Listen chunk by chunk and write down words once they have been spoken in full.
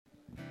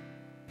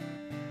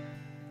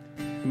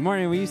Good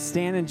morning. Will you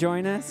stand and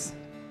join us?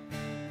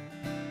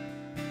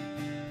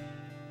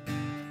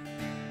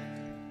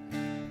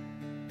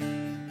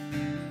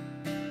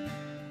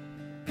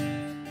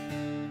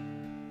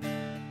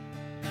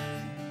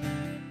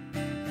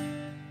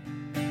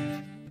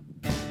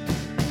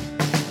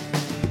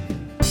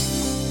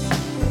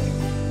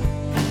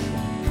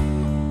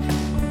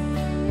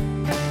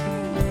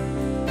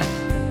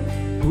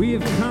 We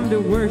have come to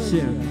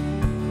worship.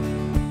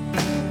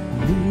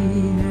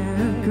 We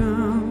have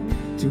come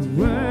to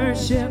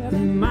worship the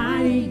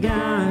mighty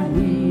God.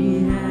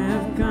 We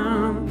have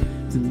come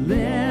to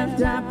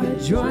lift up a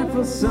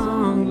joyful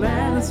song.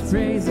 Let us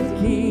praise the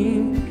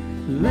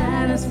King.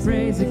 Let us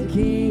praise the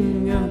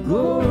King of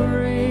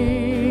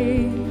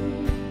glory.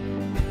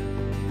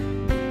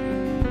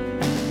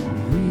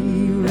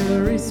 We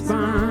will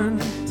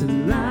respond to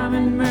love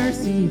and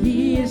mercy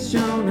He has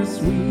shown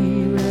us.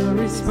 We will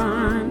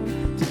respond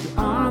to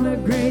all the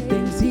great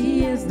things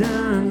He has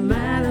done.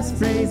 Let us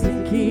praise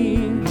the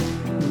King.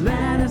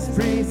 Let us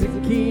praise the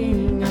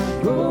King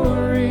of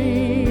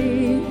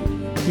glory.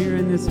 Here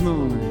in this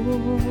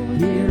moment,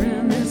 here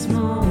in this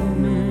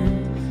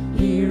moment,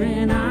 here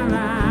in our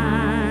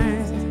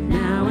lives,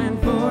 now and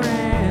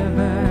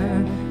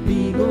forever,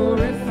 be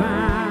glorified.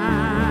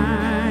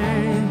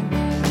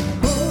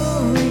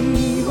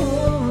 Holy,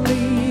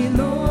 holy,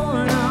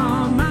 Lord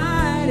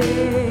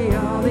Almighty,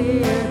 all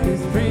the earth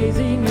is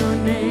praising your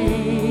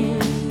name.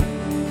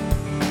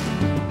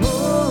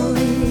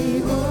 Holy,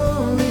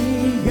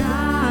 holy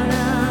God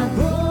of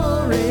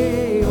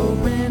glory,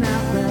 open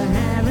up the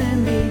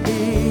heavenly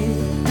gate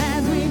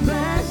as we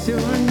bless your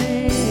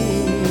name.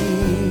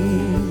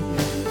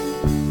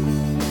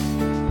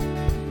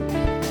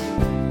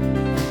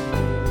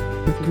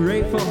 With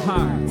grateful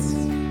hearts,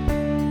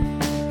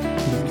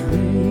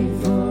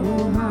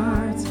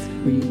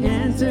 we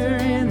enter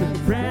in the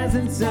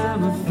presence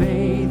of a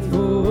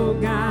faithful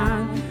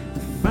God, the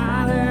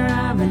Father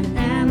of an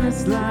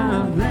endless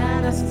love.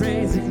 Let us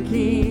praise the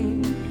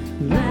King.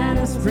 Let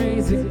us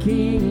praise the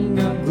King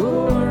of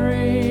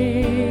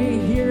glory.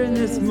 Here in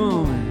this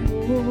moment,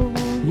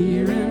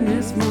 here in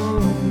this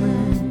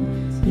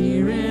moment,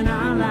 here in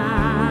our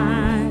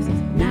lives,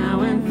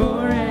 now and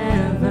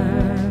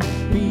forever,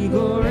 be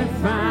glorified.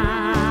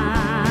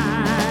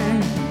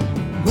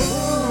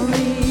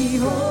 Holy,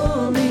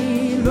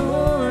 holy,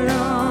 Lord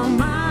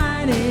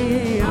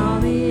Almighty, all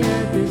the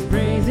earth is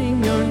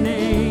praising your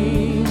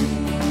name.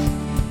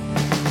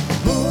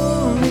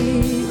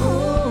 Holy,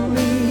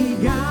 holy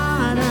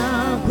God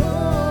of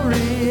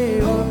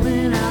glory,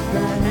 open up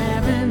the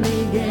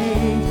heavenly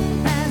gate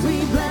as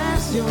we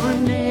bless your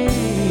name.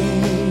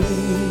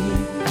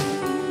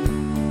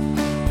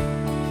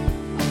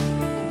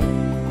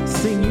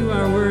 Sing, you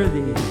are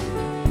worthy.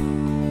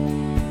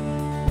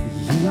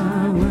 You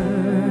are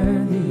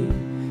worthy.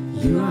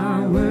 You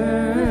are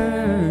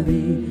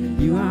worthy.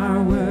 You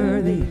are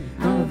worthy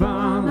of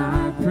all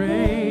our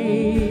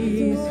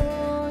praise.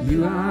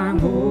 You are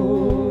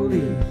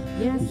holy.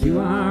 You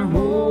are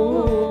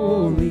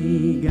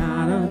holy,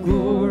 God of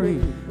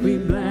glory. We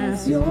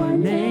bless your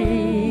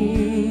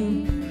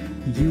name.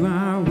 You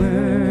are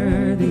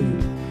worthy.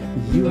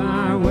 You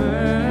are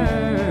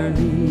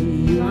worthy.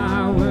 You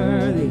are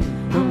worthy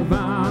of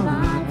all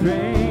our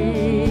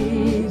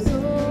praise.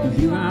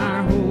 You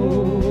are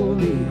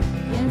holy.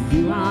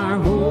 You are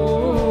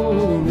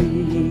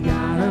holy,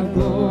 God of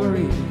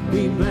glory.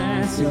 We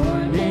bless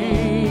your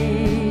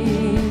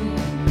name.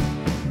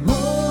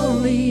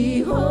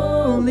 Holy,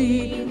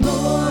 holy,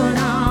 Lord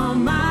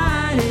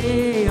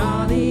Almighty,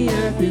 all the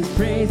earth is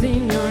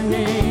praising your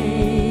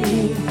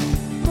name.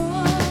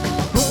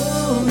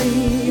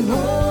 Holy,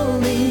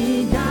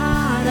 holy,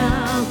 God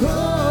of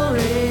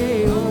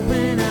glory,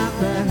 open up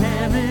the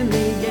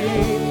heavenly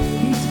gate.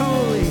 He's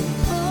holy.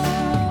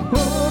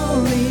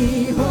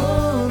 Holy,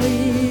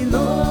 holy,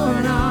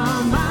 Lord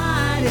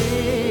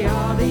Almighty,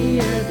 all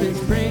the earth is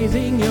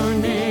praising your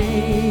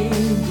name.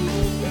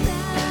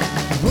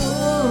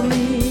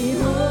 Holy,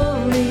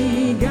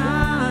 holy,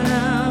 God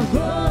of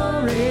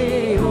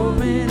glory,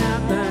 open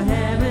up the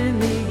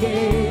heavenly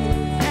gate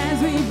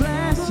as we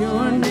bless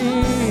your name.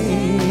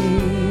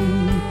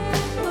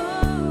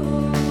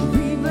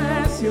 We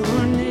bless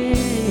your name.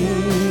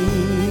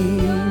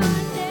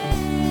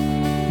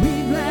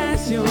 We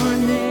bless your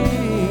name.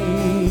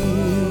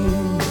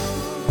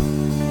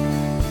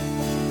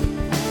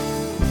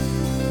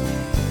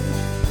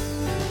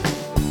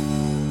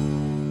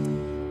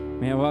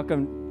 Man,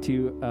 welcome to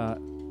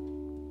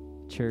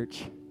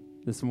church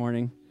this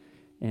morning,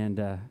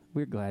 and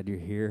we're glad you're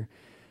here.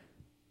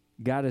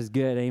 God is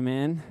good,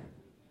 amen?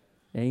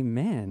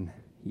 Amen.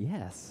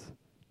 Yes.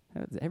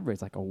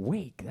 Everybody's like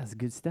awake. That's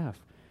good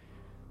stuff.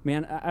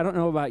 Man, I don't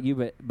know about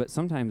you, but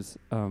sometimes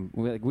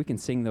we can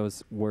sing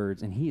those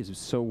words, and He is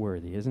so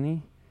worthy, isn't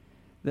He?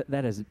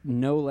 That is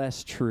no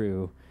less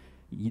true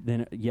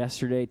than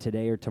yesterday,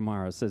 today, or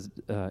tomorrow. It says,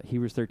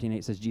 Hebrews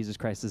 13:8 says, Jesus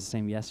Christ is the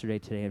same yesterday,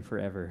 today, and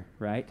forever,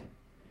 right?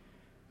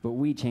 But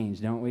we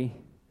change, don't we?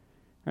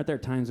 Aren't there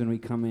times when we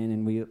come in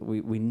and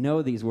we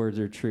know these words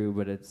are true,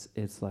 but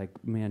it's like,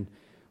 man,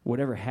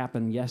 whatever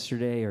happened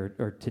yesterday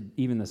or to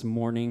even this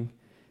morning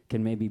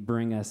can maybe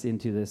bring us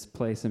into this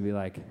place and be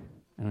like,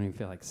 I don't even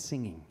feel like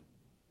singing.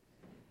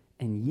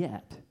 And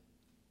yet,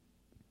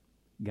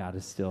 God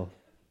is still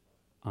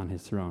on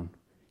his throne.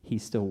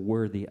 He's still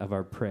worthy of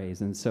our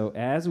praise. And so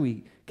as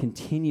we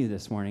continue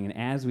this morning and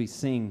as we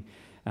sing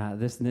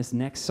this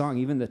next song,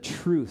 even the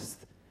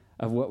truth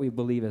of what we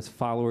believe as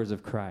followers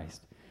of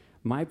Christ,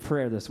 my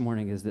prayer this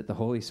morning is that the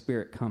Holy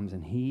Spirit comes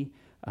and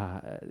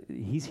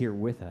he's here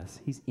with us.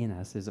 He's in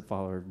us as a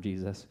follower of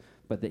Jesus,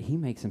 but that he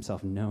makes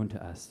himself known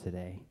to us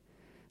today.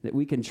 That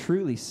we can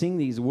truly sing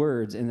these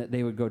words and that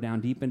they would go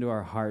down deep into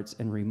our hearts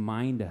and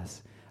remind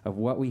us of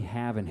what we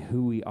have and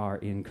who we are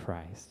in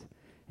Christ.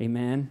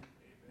 Amen?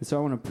 And so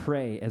I want to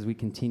pray as we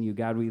continue.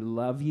 God, we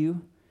love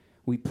you.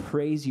 We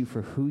praise you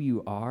for who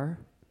you are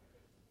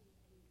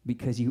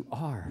because you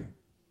are.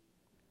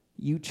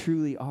 You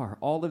truly are.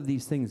 All of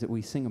these things that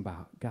we sing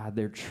about, God,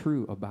 they're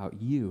true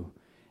about you.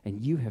 And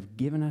you have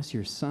given us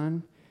your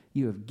Son.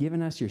 You have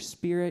given us your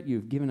Spirit. You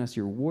have given us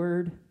your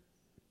word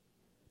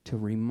to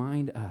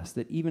remind us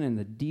that even in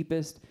the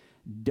deepest,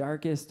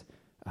 darkest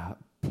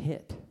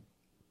pit,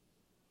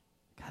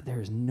 God,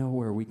 there is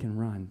nowhere we can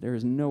run. There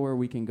is nowhere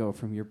we can go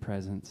from your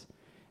presence.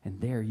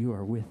 And there you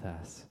are with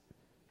us.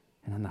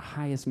 And on the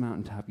highest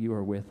mountaintop, you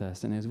are with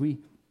us. And as we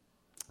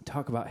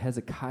talk about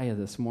Hezekiah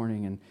this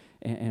morning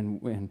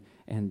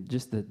and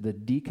just the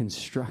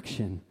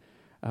deconstruction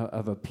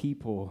of a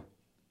people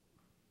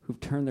who've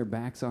turned their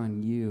backs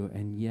on you,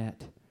 and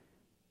yet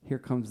here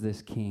comes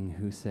this king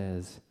who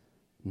says,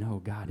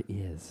 no, God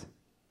is.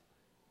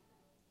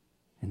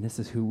 And this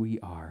is who we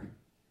are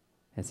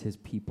as his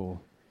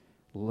people.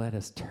 Let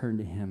us turn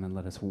to him and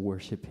let us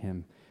worship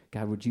him.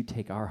 God, would you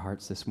take our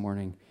hearts this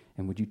morning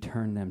and would you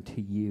turn them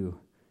to you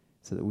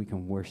so that we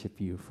can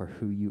worship you for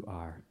who you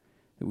are,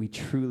 that we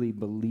truly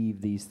believe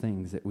these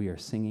things that we are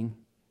singing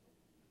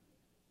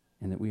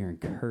and that we are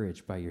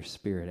encouraged by your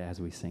Spirit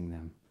as we sing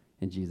them.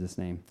 In Jesus'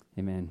 name,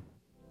 amen.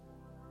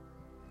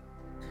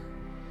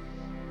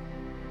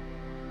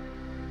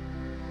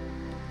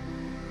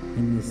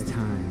 In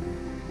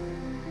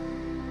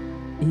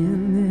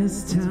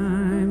this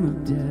time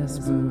of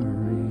desperation,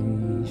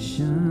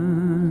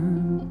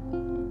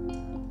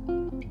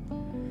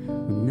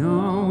 when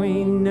all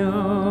we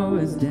know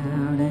is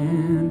doubt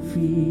and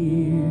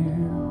fear,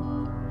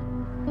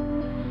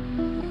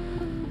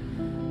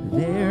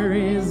 there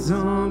is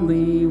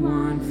only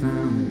one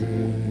foundation.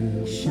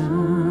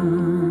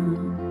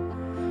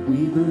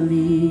 We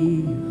believe.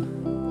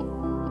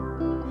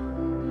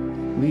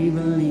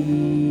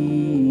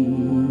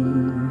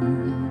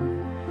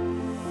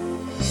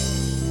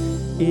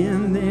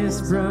 In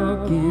this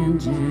broken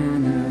generation,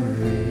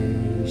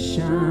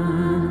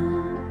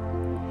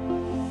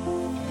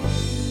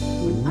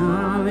 when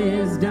all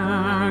is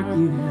dark,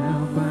 you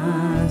help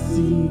us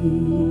see.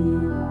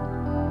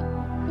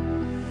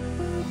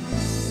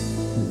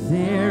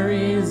 There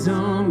is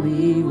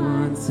only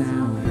one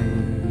salvation.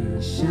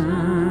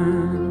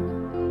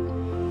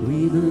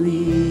 We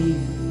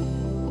believe.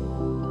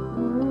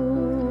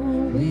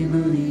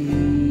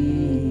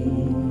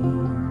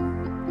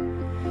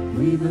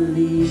 We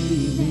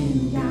believe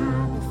in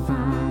God the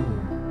Father.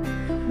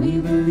 We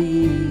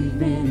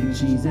believe in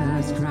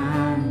Jesus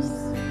Christ.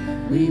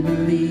 We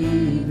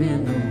believe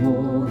in the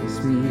Holy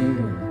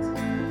Spirit.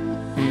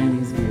 And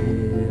he's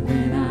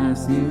given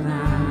us new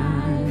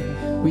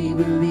life. We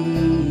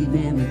believe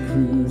in the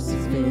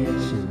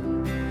crucifixion.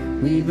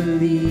 We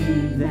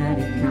believe that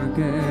he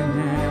conquered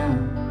hell.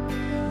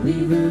 We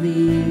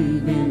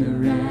believe in the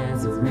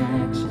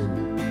resurrection.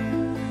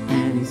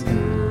 And he's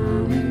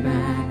coming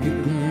back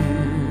again.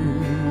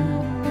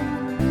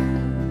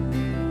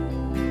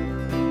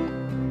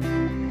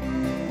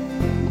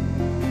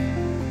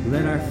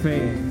 Let our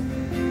faith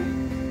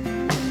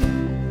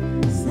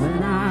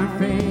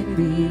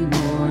be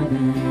more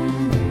than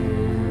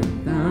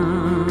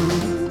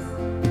anthems,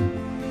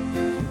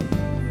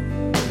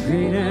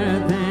 greater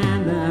than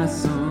the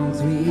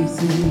songs we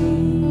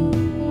sing.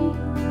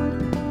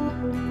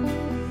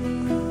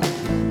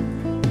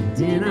 And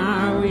in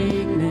our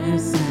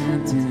weakness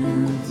and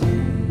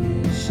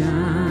temptation,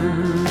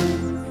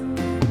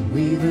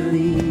 we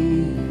believe.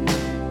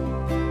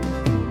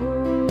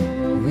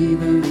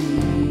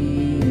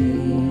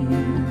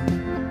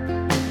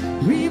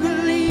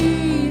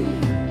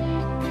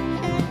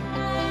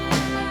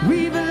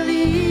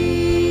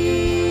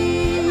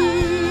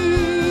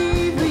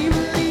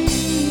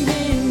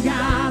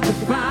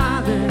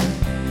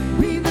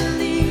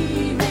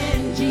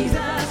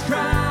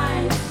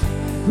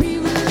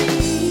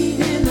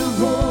 The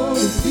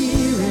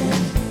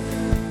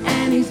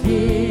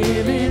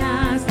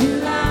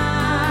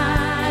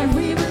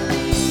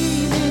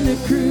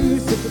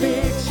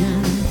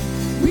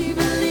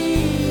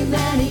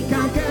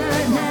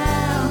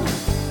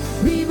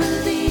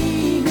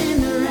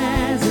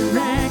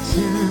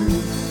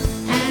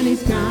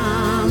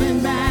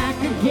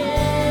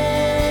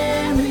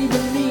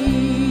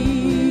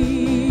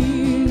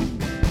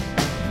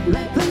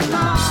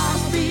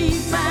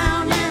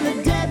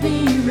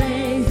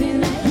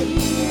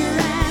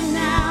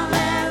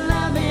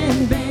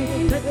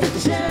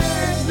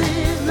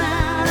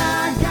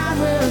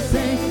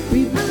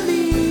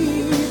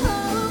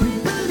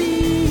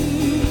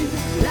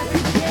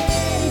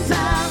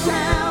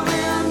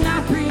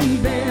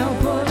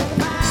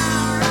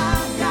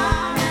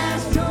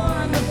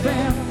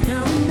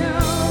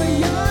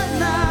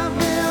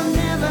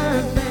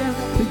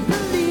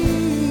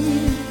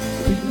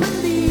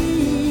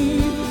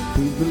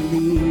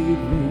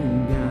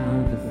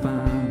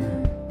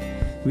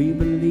We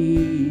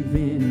believe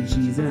in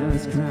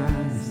Jesus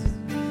Christ.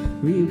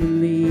 We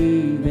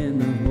believe in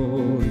the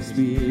Holy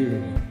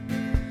Spirit.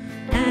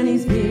 And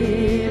He's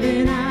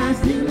given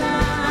us new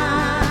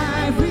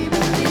life. We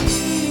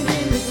believe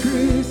in the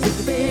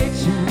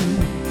crucifixion.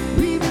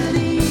 We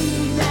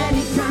believe that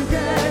He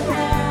conquered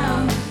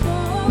hell.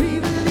 We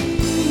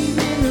believe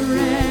in the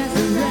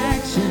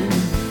resurrection.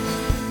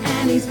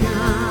 And He's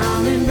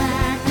coming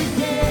back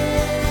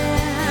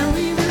again.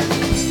 We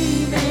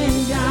believe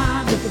in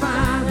God the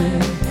Father.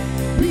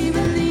 We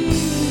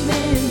believe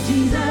in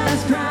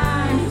Jesus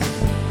Christ.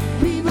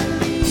 We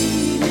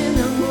believe in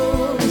the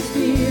Holy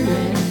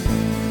Spirit.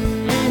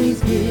 And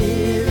He's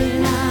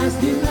given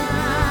us new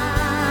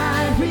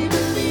life. We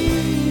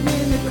believe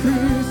in the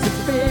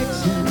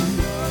crucifixion.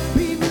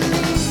 We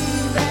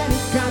believe that He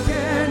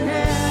conquered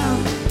hell.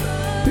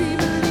 We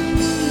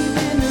believe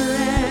in the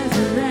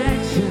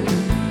resurrection.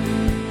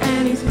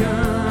 And He's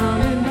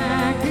coming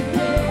back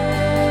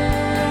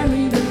again.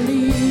 We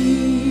believe.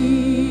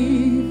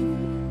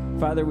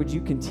 Father, would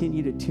you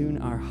continue to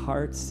tune our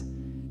hearts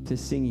to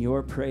sing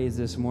your praise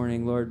this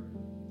morning, Lord?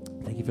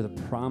 Thank you for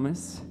the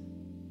promise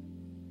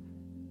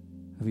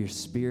of your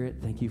Spirit.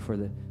 Thank you for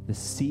the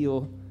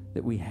seal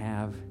that we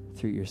have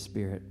through your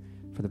Spirit,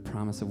 for the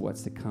promise of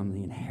what's to come,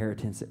 the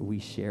inheritance that we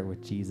share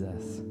with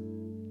Jesus.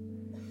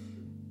 And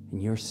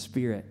your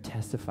Spirit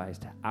testifies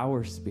to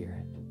our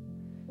spirit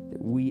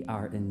that we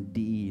are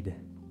indeed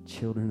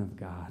children of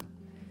God.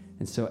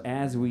 And so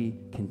as we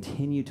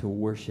continue to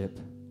worship,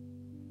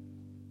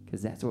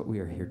 because that's what we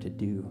are here to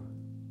do,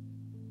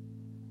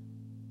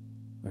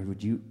 Lord,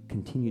 would you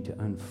continue to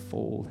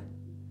unfold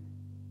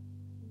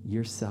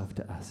yourself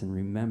to us and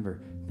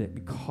remember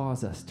that,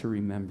 cause us to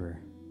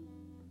remember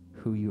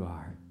who you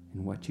are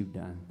and what you've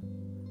done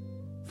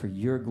for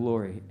your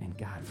glory and,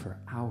 God, for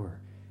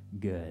our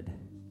good.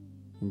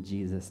 In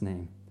Jesus'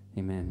 name,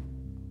 amen.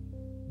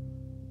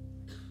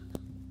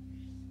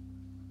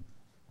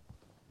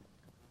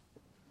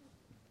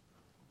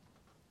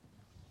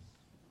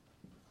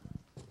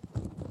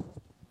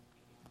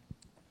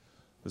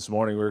 This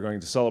morning we're going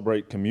to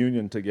celebrate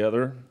communion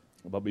together.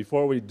 But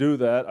before we do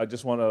that, I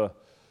just want to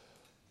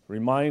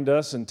remind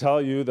us and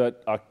tell you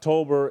that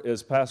October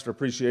is Pastor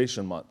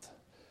Appreciation Month.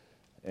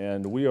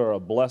 And we are a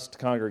blessed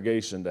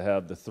congregation to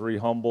have the three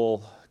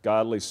humble,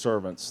 godly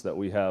servants that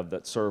we have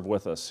that serve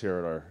with us here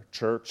at our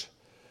church.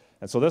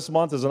 And so this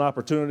month is an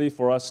opportunity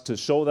for us to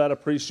show that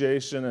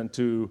appreciation and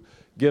to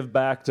give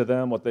back to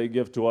them what they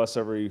give to us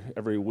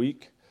every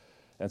week.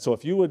 And so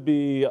if you would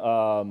be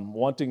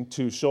wanting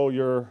to show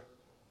your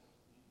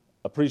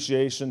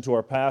appreciation to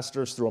our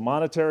pastors through a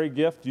monetary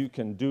gift, you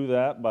can do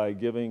that by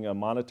giving a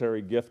monetary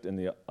gift in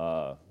the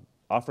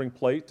offering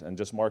plate and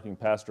just marking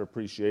Pastor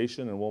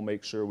Appreciation, and we'll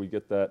make sure we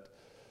get that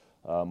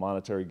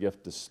monetary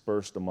gift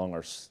dispersed among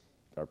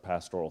our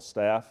pastoral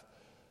staff.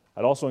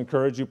 I'd also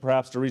encourage you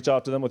perhaps to reach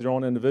out to them with your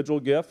own individual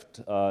gift,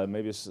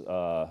 maybe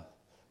a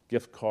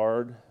gift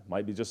card,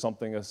 might be just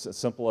something as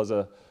simple as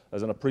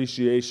an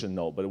appreciation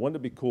note, but wouldn't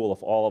it be cool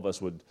if all of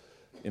us would,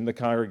 in the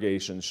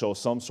congregation, show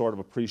some sort of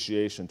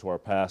appreciation to our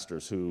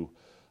pastors who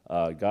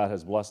God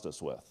has blessed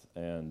us with.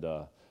 And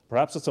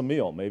perhaps it's a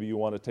meal. Maybe you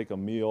want to take a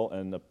meal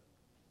and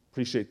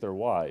appreciate their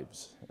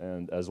wives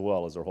and as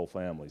well as their whole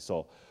family.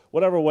 So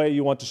whatever way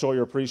you want to show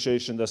your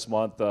appreciation this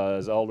month,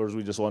 as elders,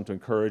 we just want to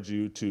encourage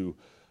you to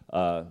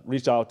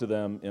reach out to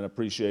them in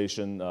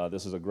appreciation.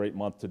 This is a great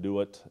month to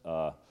do it,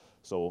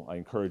 so I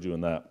encourage you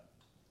in that.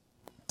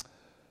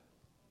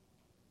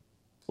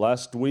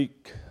 Last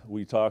week,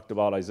 we talked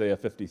about Isaiah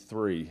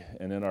 53,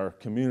 and in our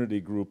community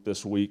group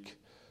this week,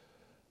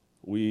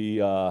 we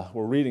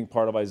were reading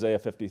part of Isaiah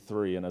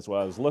 53, and as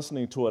I was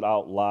listening to it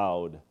out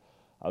loud,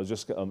 I was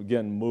just,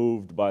 again,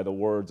 moved by the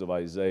words of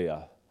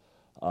Isaiah.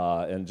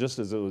 And just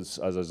as I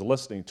was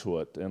listening to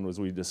it, and as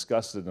we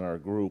discussed it in our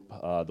group,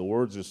 the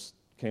words just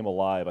came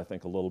alive, I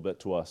think, a little bit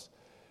to us.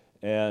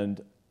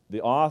 And the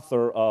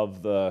author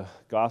of the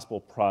Gospel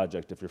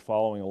Project, if you're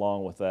following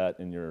along with that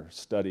in your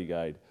study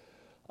guide,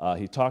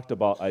 he talked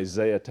about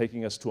Isaiah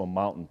taking us to a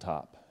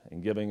mountaintop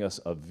and giving us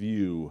a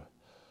view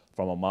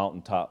from a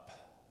mountaintop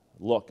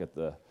look at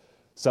the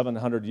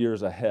 700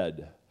 years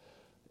ahead.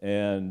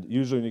 And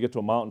usually when you get to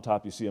a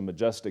mountaintop, you see a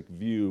majestic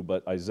view,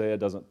 but Isaiah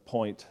doesn't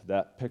point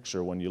that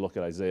picture when you look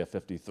at Isaiah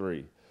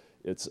 53.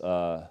 It's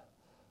not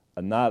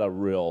a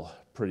real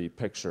pretty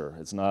picture.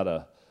 It's not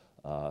a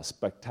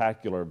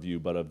spectacular view,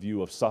 but a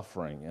view of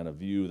suffering and a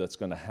view that's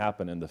going to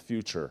happen in the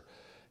future.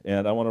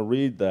 And I want to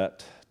read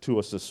that to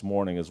us this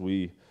morning as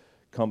we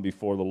come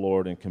before the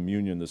Lord in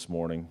communion this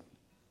morning.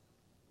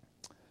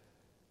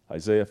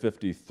 Isaiah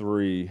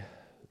 53,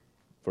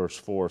 verse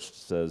 4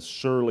 says,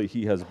 "Surely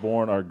he has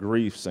borne our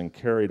griefs and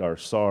carried our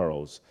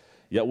sorrows,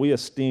 yet we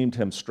esteemed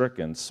him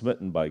stricken,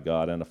 smitten by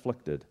God, and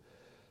afflicted.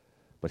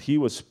 But he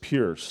was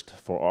pierced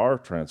for our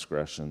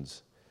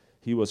transgressions,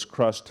 he was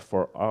crushed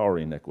for our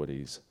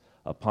iniquities.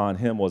 Upon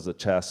him was the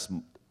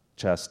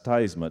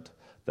chastisement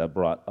that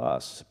brought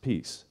us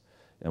peace,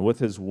 and with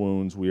his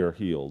wounds we are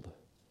healed.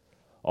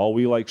 All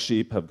we like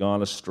sheep have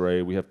gone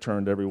astray. We have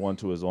turned everyone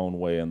to his own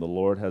way, and the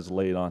Lord has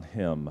laid on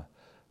him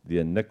the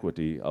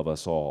iniquity of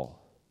us all.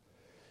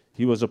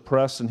 He was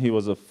oppressed and he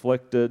was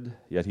afflicted,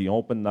 yet he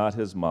opened not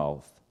his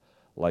mouth,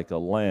 like a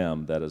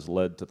lamb that is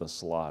led to the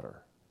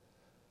slaughter.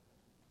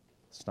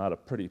 It's not a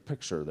pretty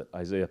picture that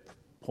Isaiah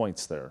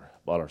points there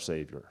about our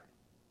Savior.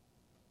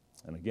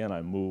 And again,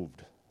 I'm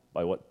moved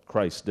by what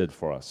Christ did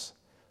for us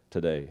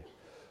today.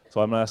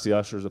 So I'm going to ask the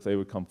ushers if they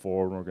would come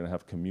forward, and we're going to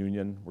have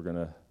communion. We're going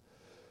to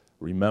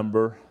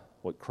remember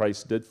what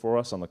Christ did for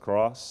us on the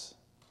cross,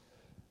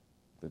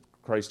 the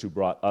Christ who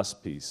brought us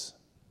peace.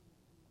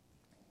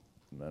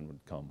 The men would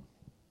come.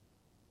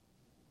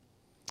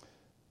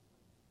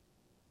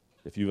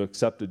 If you've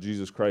accepted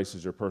Jesus Christ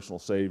as your personal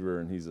Savior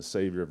and He's the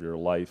Savior of your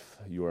life,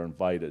 you are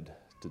invited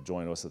to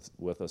join us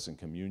with us in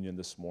communion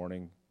this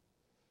morning.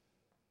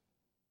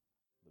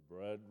 The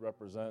bread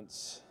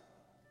represents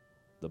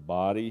the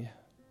body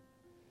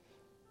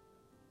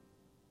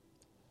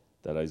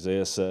that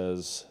Isaiah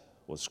says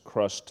was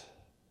crushed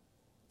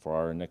for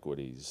our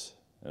iniquities,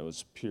 and it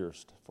was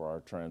pierced for our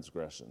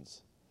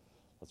transgressions.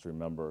 Let's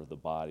remember the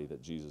body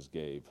that Jesus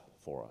gave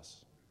for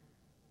us.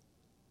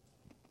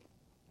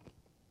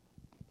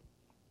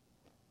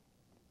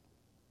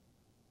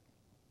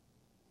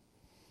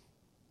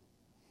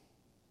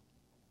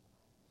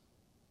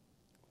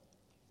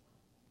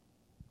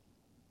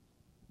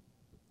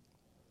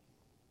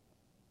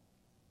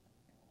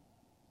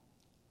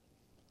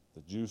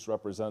 The juice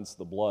represents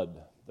the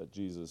blood that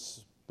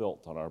Jesus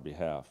spilt on our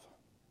behalf.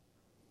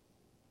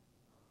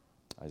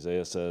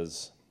 Isaiah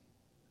says,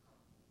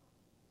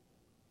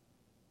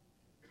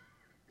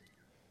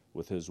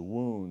 with his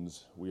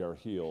wounds we are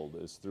healed.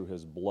 It's through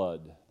his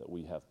blood that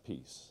we have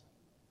peace.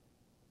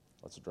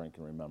 Let's drink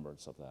in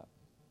remembrance of that.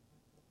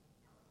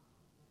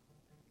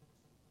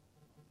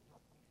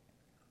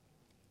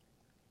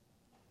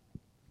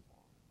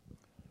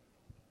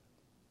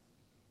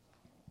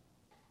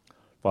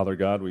 Father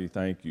God, we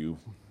thank you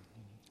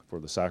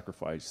for the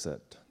sacrifice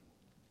that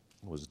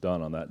was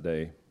done on that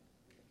day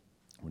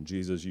when,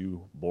 Jesus,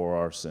 you bore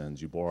our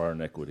sins, you bore our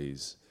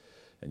iniquities,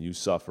 and you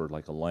suffered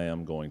like a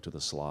lamb going to the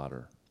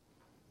slaughter.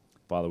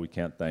 Father, we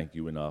can't thank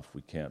you enough.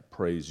 We can't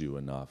praise you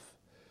enough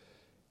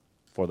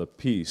for the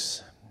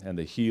peace and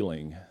the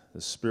healing,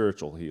 the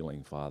spiritual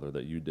healing, Father,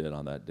 that you did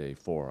on that day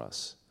for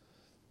us.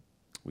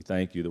 We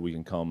thank you that we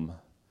can come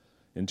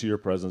into your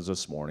presence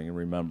this morning in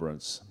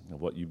remembrance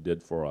of what you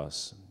did for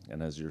us.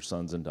 And as your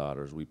sons and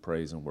daughters, we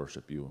praise and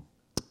worship you.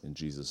 In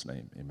Jesus'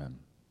 name, amen.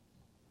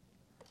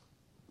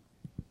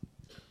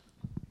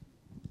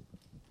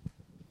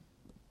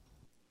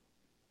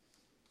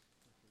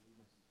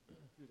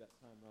 Through that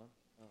time, Ron.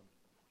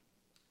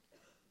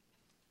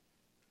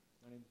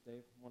 My name is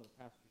Dave. I'm one of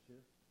the pastors here.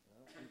 I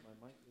don't think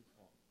my mic is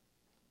on.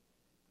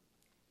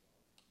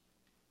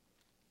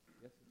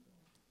 Yes, it's on.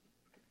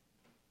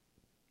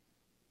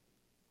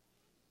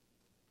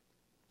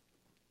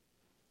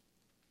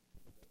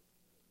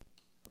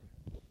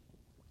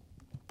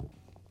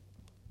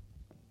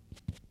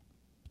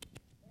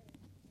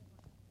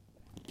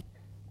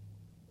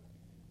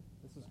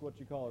 This is what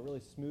you call a really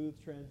smooth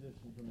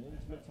transition from an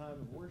intimate time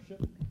of worship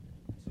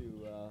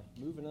to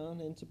moving on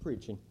into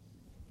preaching.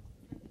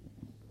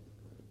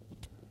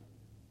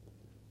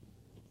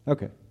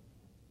 Okay.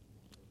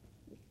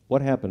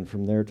 What happened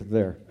from there to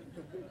there?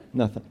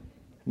 Nothing.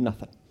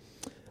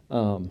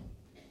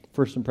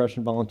 First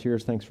impression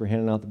volunteers, thanks for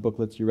handing out the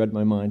booklets. You read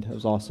my mind. That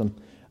was awesome.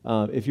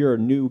 If you're a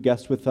new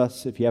guest with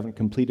us, if you haven't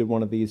completed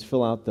one of these,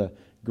 fill out the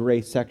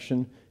gray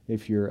section.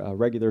 If you're a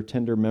regular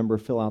tender member,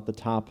 fill out the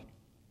top.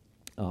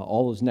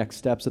 All those next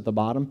steps at the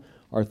bottom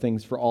are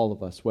things for all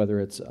of us, whether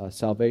it's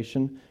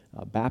salvation,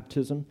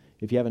 baptism.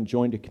 If you haven't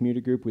joined a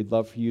community group, we'd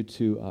love for you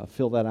to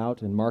fill that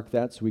out and mark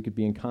that so we could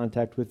be in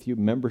contact with you.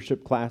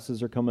 Membership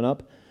classes are coming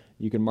up.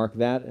 You can mark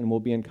that and we'll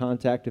be in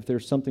contact. If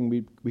there's something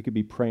we could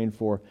be praying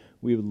for,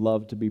 we would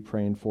love to be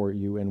praying for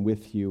you and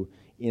with you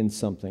in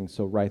something.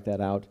 So write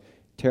that out,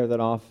 tear that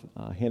off,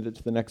 hand it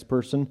to the next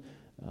person,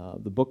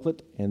 the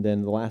booklet, and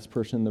then the last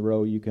person in the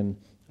row, you can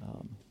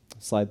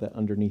slide that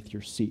underneath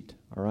your seat,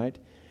 all right?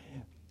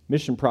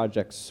 Mission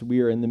projects.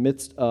 We are in the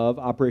midst of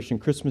Operation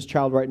Christmas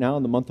Child right now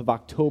in the month of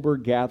October,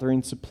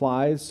 gathering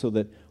supplies so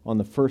that on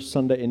the first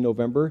Sunday in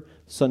November,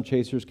 Sun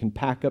Chasers can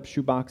pack up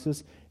shoe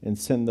boxes and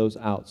send those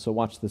out. So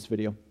watch this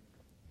video.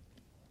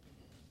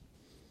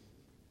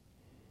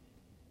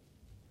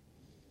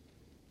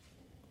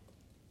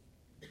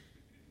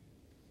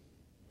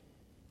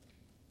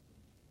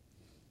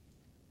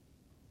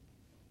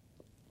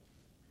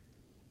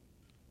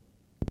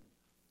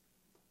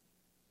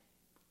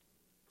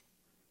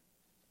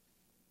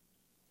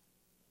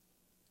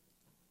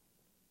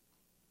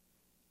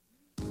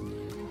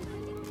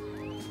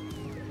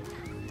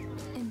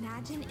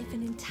 Imagine if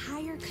an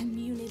entire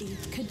community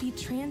could be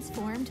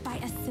transformed by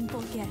a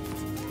simple gift.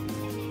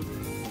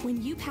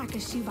 When you pack a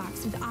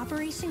shoebox with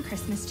Operation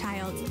Christmas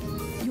Child,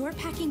 you're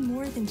packing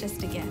more than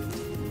just a gift.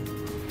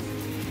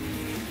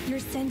 You're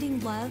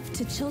sending love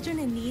to children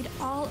in need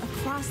all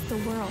across the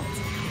world.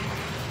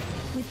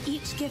 With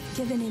each gift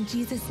given in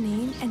Jesus'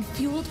 name and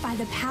fueled by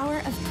the power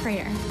of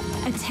prayer,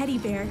 a teddy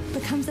bear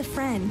becomes a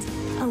friend,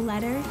 a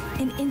letter,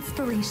 an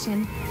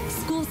inspiration,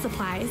 school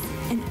supplies,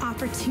 an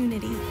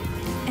opportunity.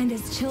 And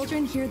as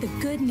children hear the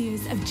good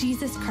news of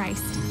Jesus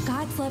Christ,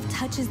 God's love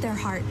touches their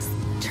hearts,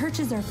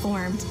 churches are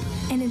formed,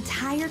 and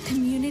entire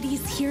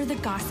communities hear the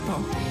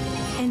gospel.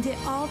 And it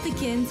all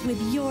begins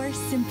with your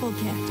simple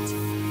gift.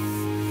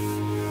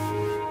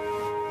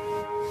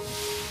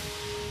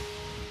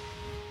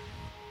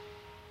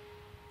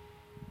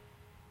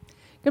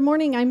 Good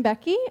morning, I'm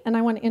Becky, and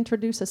I want to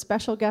introduce a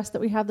special guest that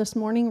we have this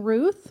morning,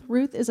 Ruth.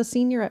 Ruth is a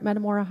senior at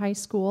Metamora High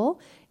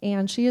School,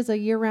 and she is a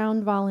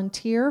year-round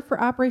volunteer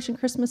for Operation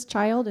Christmas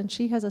Child, and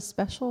she has a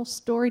special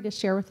story to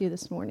share with you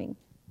this morning.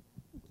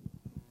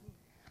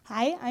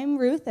 Hi, I'm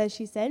Ruth, as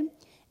she said,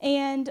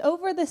 and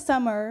over the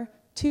summer,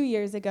 2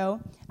 years ago,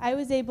 I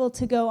was able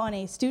to go on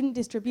a student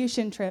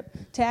distribution trip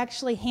to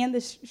actually hand the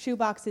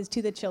shoeboxes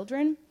to the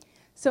children.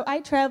 So I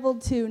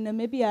traveled to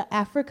Namibia,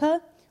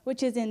 Africa,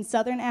 which is in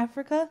southern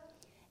Africa,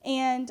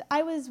 and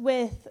I was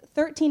with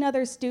 13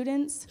 other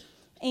students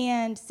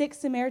and 6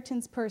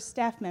 Samaritans per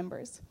staff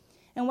members.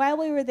 And while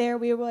we were there,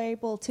 we were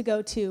able to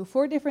go to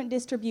 4 different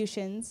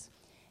distributions,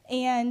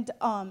 and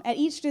at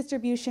each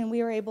distribution,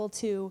 we were able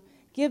to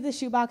give the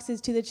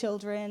shoeboxes to the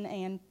children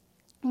and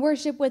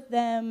worship with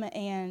them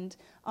and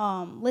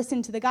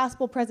listen to the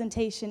gospel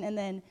presentation, and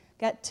then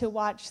get to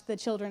watch the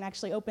children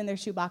actually open their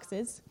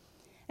shoeboxes.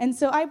 And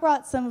so I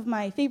brought some of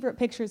my favorite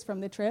pictures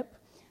from the trip.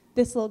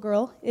 This little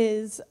girl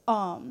is,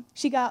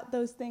 she got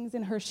those things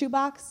in her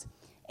shoebox,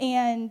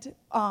 and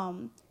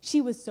she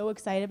was so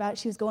excited about it.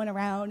 She was going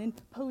around and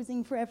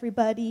posing for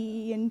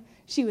everybody, and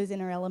she was in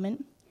her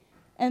element.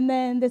 And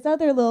then this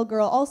other little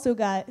girl also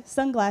got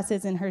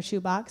sunglasses in her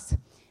shoebox,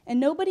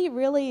 and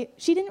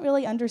she didn't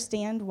really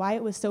understand why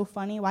it was so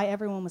funny, why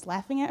everyone was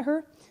laughing at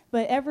her,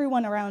 but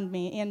everyone around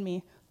me and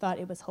me thought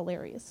it was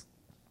hilarious.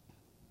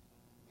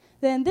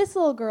 Then this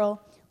little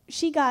girl,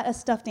 she got a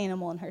stuffed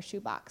animal in her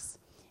shoebox.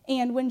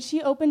 And when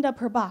she opened up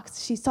her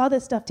box, she saw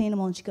this stuffed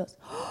animal, and she goes,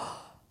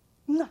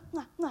 mwah,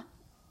 mwah, mwah.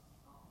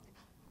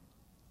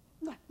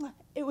 Mwah, mwah.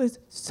 It was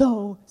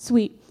so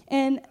sweet.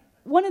 And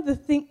one of the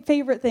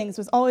favorite things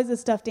was always the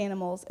stuffed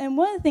animals. And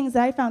one of the things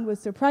that I found was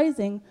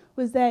surprising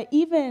was that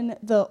even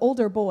the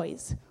older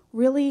boys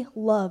really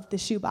loved the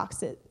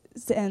shoeboxes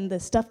and the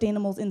stuffed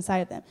animals inside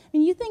of them. I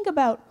mean, you think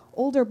about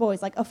older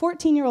boys, like a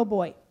 14-year-old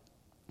boy,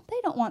 they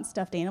don't want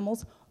stuffed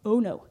animals.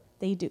 Oh, no,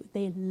 they do.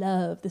 They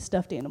love the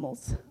stuffed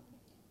animals.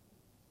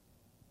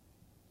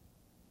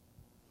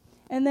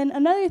 And then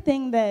another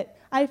thing that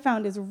I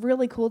found is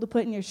really cool to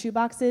put in your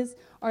shoeboxes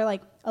are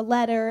like a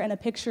letter and a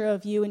picture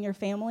of you and your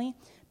family.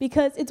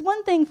 Because it's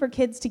one thing for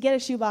kids to get a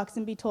shoebox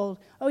and be told,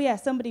 oh yeah,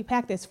 somebody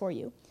packed this for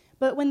you.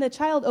 But when the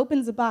child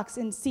opens the box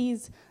and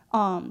sees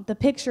the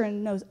picture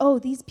and knows, oh,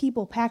 these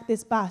people packed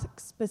this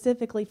box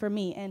specifically for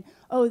me, and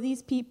oh,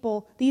 these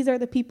are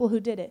the people who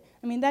did it.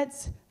 I mean,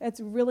 that's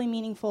really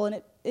meaningful, and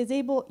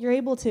you're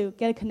able to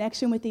get a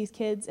connection with these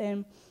kids.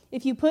 And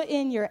if you put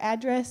in your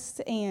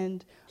address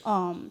and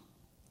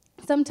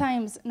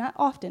sometimes, not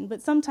often,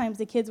 but sometimes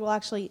the kids will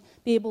actually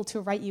be able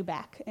to write you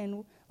back.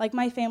 And like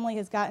my family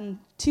has gotten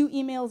 2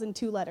 emails and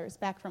 2 letters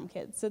back from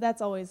kids. So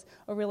that's always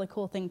a really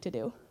cool thing to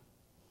do.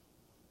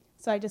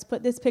 So I just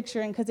put this picture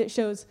in because it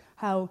shows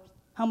how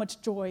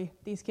much joy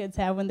these kids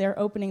have when they're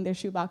opening their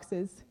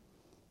shoeboxes.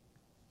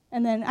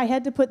 And then I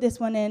had to put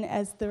this one in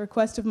as the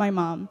request of my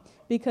mom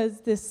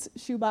because this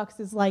shoebox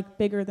is like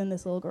bigger than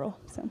this little girl.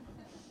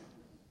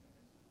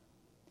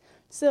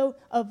 So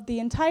of the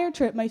entire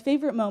trip, my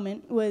favorite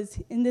moment was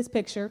in this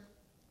picture.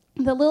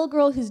 The little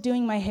girl who's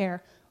doing my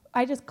hair,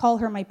 I just call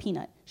her my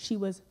peanut. She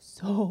was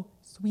so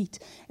sweet.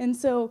 And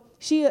so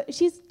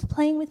she's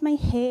playing with my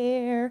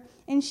hair,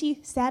 and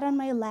she sat on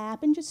my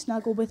lap and just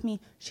snuggled with me.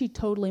 She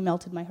totally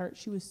melted my heart.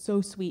 She was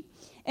so sweet.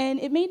 And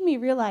it made me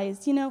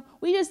realize,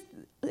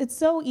 it's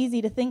so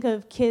easy to think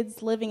of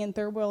kids living in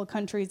third world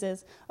countries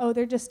as, oh,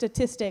 they're just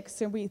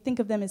statistics, or we think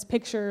of them as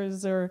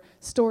pictures or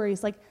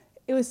stories. Like,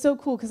 it was so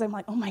cool because I'm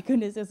like, oh my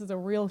goodness, this is a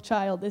real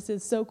child. This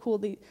is so cool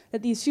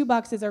that these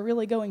shoeboxes are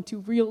really going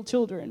to real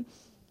children.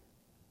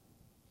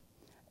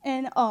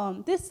 And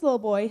this little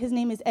boy, his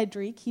name is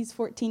Edric. He's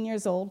 14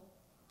 years old.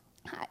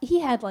 He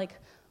had like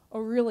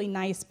a really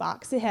nice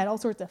box. It had all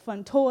sorts of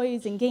fun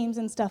toys and games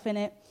and stuff in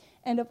it.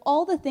 And of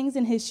all the things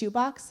in his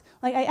shoebox,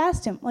 like I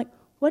asked him, like,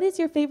 what is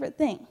your favorite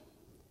thing?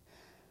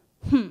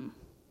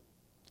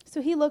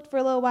 So he looked for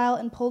a little while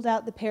and pulled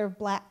out the pair of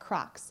black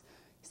Crocs.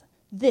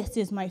 This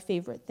is my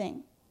favorite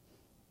thing.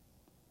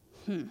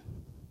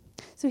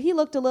 So he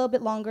looked a little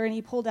bit longer, and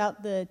he pulled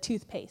out the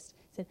toothpaste.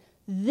 He said,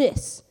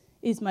 this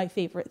is my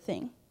favorite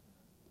thing.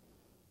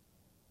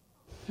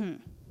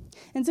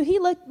 And so he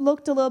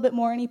looked a little bit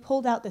more, and he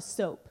pulled out the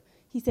soap.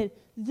 He said,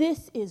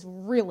 this is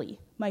really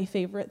my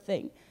favorite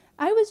thing.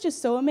 I was just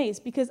so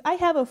amazed because I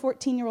have a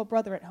 14-year-old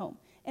brother at home,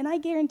 and I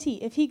guarantee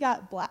if he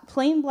got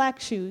plain black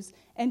shoes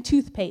and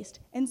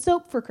toothpaste and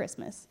soap for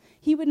Christmas,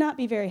 he would not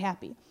be very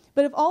happy.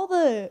 But of all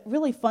the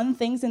really fun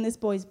things in this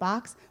boy's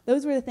box,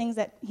 those were the things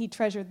that he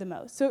treasured the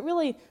most. So it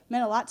really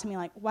meant a lot to me,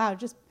 like, wow,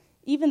 just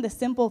even the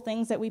simple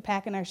things that we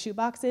pack in our shoe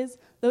boxes,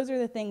 those are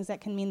the things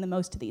that can mean the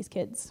most to these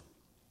kids.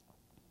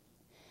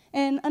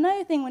 And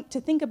another thing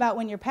to think about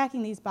when you're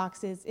packing these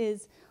boxes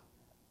is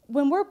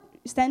when we're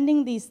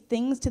sending these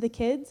things to the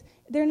kids,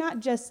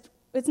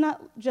 it's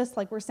not just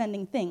like we're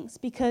sending things,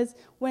 because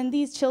when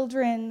these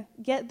children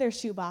get their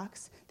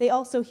shoebox, they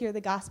also hear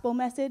the gospel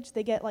message.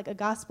 They get like a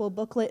gospel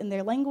booklet in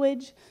their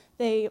language.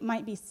 They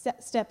might be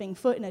stepping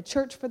foot in a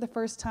church for the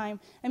first time.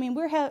 I mean,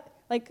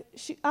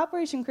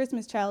 Operation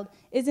Christmas Child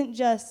isn't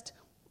just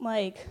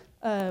like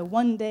a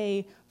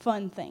one-day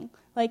fun thing.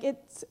 Like,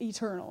 it's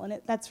eternal, and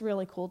that's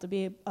really cool to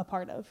be a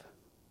part of.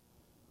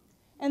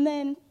 And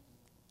then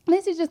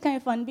this is just kind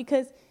of fun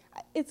because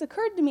it's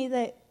occurred to me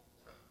that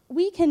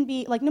we can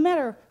be, like, no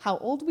matter how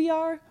old we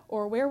are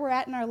or where we're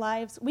at in our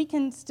lives, we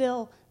can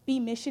still be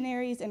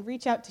missionaries and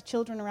reach out to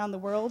children around the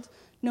world,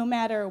 no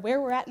matter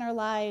where we're at in our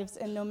lives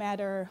and no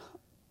matter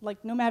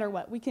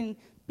what. We can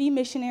be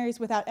missionaries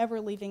without ever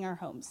leaving our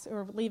homes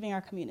or leaving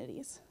our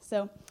communities.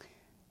 So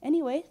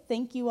anyway,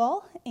 thank you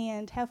all,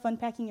 and have fun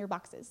packing your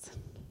boxes.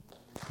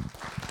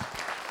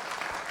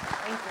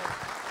 Thank you.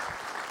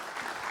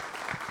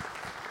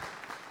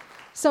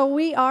 So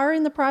we are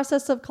in the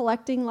process of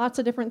collecting lots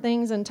of different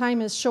things, and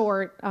time is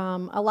short.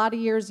 A lot of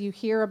years you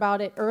hear about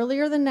it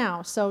earlier than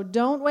now, so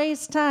don't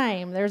waste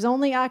time. There's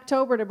only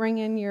October to bring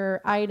in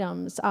your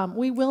items.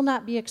 We will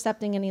not be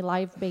accepting any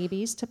live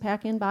babies to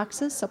pack in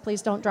boxes, so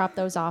please don't drop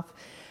those off.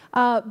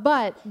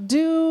 But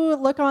do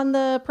look on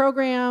the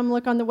program,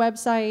 look on the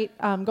website,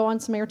 go on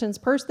Samaritan's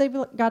Purse. They've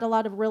got a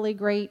lot of really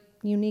great,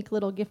 unique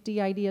little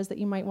gifty ideas that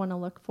you might want to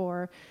look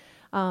for.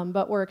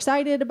 But we're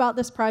excited about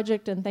this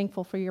project and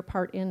thankful for your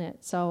part in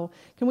it. So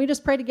can we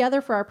just pray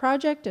together for our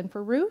project and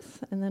for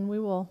Ruth, and then we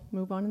will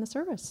move on in the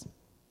service.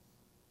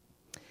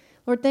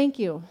 Lord, thank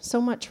you so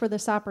much for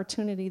this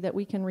opportunity that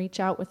we can reach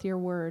out with your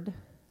word.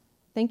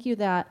 Thank you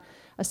that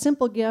a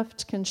simple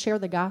gift can share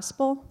the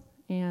gospel,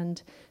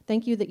 and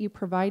thank you that you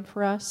provide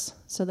for us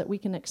so that we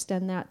can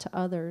extend that to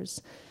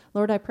others.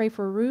 Lord, I pray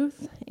for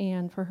Ruth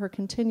and for her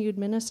continued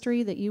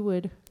ministry, that you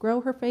would grow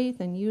her faith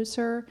and use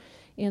her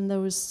in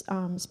those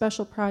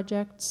special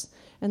projects.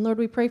 And Lord,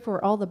 we pray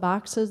for all the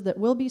boxes that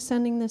we'll be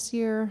sending this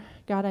year.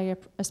 God, I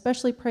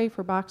especially pray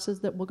for boxes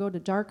that will go to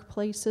dark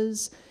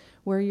places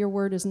where your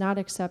word is not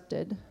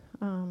accepted.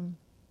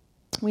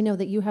 We know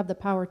that you have the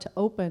power to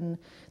open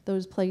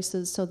those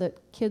places so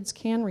that kids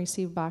can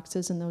receive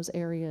boxes in those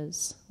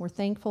areas. We're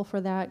thankful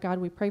for that. God,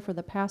 we pray for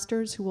the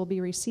pastors who will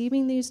be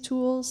receiving these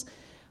tools,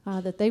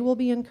 that they will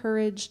be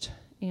encouraged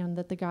and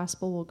that the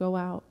gospel will go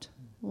out.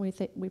 We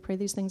pray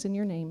these things in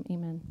your name.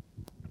 Amen.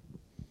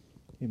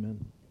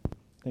 Amen.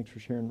 Thanks for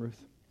sharing, Ruth.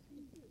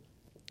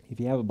 If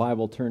you have a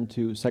Bible, turn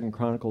to 2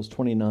 Chronicles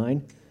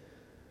 29.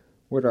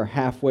 We're at our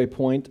halfway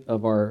point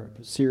of our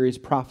series,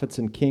 Prophets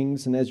and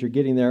Kings. And as you're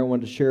getting there, I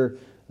wanted to share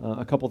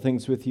a couple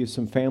things with you,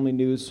 some family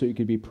news so you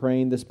could be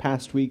praying. This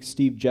past week,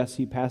 Steve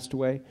Jesse passed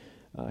away.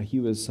 He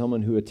was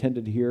someone who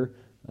attended here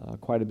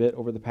quite a bit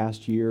over the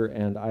past year,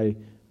 and I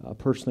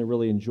personally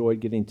really enjoyed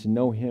getting to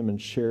know him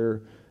and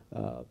share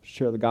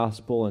the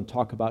gospel and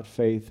talk about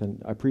faith,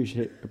 and I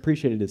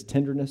appreciated his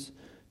tenderness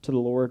to the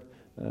Lord.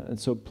 And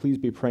so please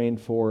be praying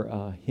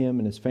for him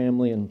and his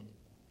family and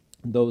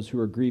those who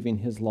are grieving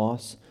his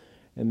loss.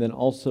 And then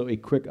also a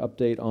quick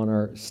update on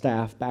our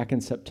staff. Back in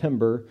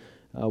September,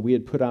 we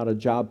had put out a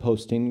job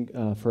posting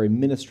for a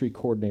ministry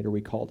coordinator,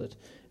 we called it.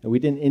 And we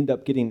didn't end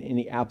up getting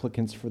any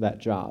applicants for that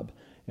job.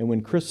 And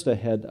when Krista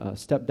had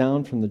stepped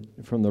down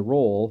from the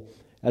role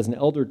as an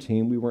elder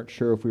team, we weren't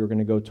sure if we were going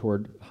to go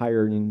toward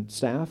hiring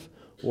staff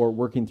or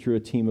working through a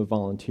team of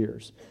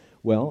volunteers.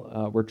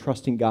 Well, we're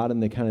trusting God in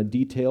the kind of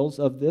details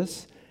of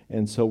this,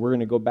 and so we're going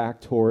to go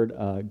back toward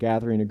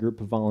gathering a group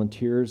of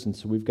volunteers. And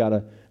so we've got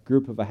a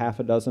group of a half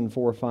a dozen,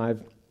 4 or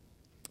 5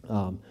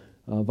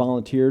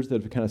 volunteers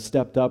that have kind of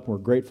stepped up. We're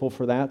grateful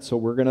for that. So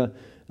we're going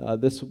to,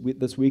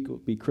 this week will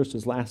be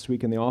Krista's last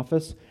week in the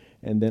office,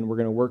 and then we're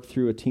going to work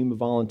through a team of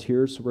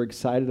volunteers. So we're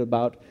excited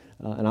about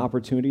an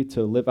opportunity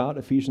to live out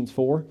Ephesians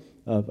 4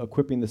 of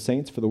equipping the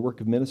saints for the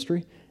work of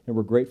ministry, and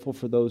we're grateful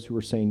for those who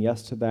are saying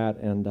yes to that,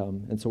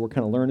 and so we're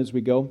kind of learning as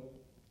we go.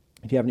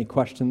 If you have any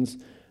questions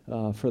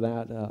for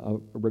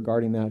that,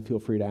 regarding that, feel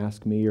free to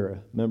ask me or a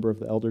member of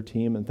the elder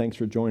team, and thanks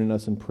for joining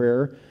us in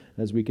prayer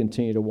as we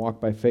continue to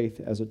walk by faith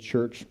as a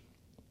church.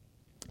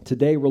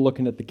 Today we're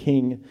looking at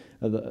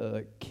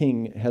the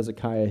King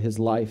Hezekiah, his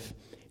life.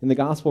 In the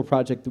Gospel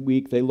Project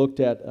week, they looked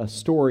at a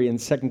story in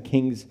 2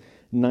 Kings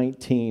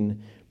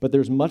 19, but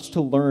there's much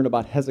to learn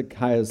about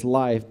Hezekiah's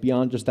life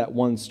beyond just that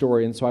one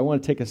story, and so I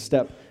want to take a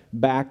step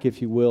back,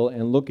 if you will,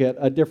 and look at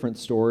a different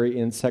story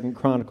in 2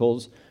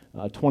 Chronicles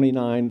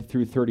 29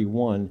 through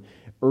 31,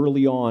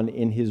 early on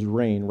in his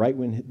reign, right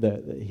when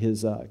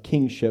his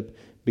kingship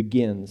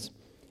begins.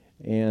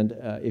 And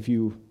if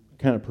you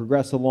kind of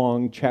progress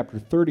along, chapter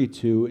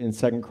 32 in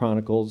 2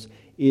 Chronicles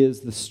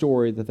is the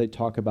story that they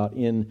talk about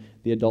in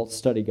the adult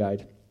study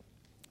guide.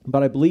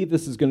 But I believe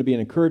this is going to be an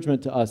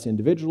encouragement to us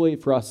individually,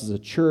 for us as a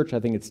church. I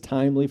think it's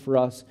timely for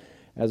us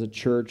as a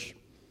church.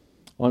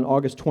 On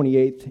August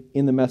 28th,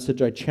 in the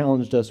message, I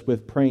challenged us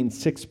with praying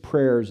 6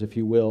 prayers, if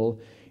you will,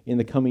 in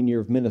the coming year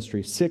of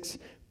ministry. 6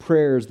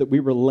 prayers that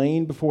we were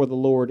laying before the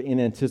Lord in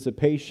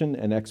anticipation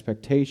and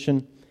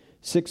expectation.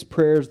 6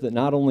 prayers that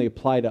not only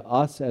apply to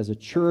us as a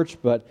church,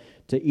 but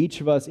to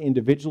each of us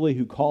individually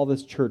who call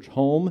this church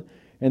home.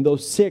 And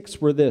those 6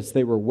 were this.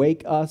 They were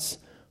wake us,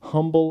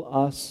 humble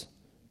us,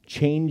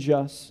 change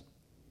us,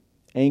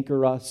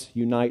 anchor us,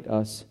 unite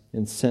us,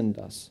 and send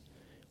us.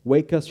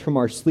 Wake us from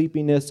our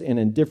sleepiness and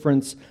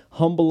indifference.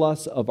 Humble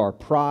us of our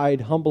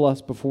pride. Humble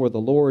us before the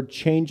Lord.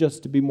 Change us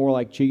to be more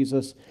like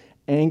Jesus.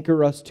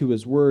 Anchor us to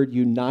His Word.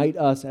 Unite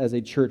us as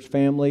a church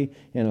family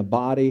and a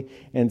body.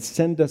 And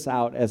send us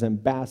out as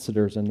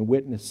ambassadors and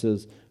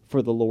witnesses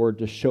for the Lord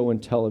to show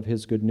and tell of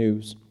His good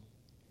news.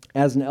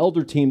 As an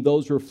elder team,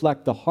 those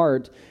reflect the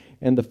heart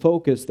and the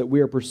focus that we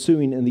are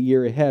pursuing in the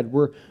year ahead.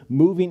 We're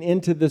moving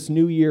into this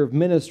new year of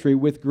ministry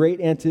with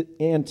great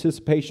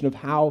anticipation of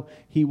how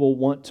He will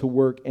want to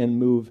work and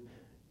move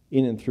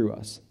in and through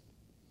us.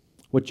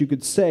 What you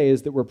could say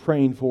is that we're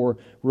praying for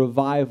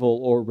revival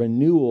or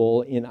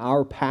renewal in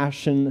our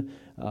passion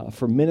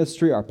for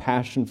ministry, our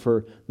passion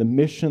for the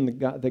mission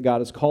that God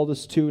has called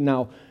us to.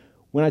 Now,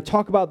 when I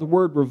talk about the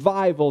word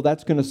revival,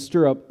 that's going to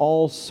stir up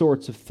all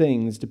sorts of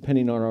things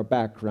depending on our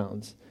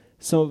backgrounds.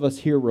 Some of us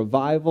hear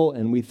revival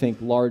and we think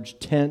large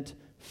tent,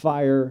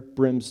 fire,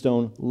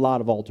 brimstone, a lot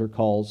of altar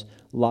calls,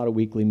 a lot of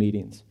weekly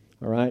meetings,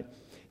 all right?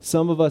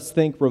 Some of us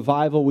think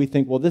revival, we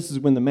think, well, this is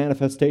when the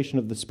manifestation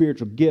of the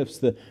spiritual gifts,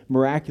 the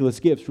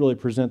miraculous gifts really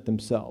present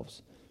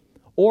themselves.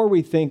 Or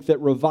we think that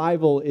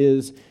revival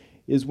is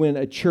when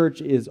a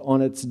church is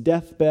on its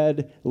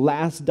deathbed,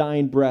 last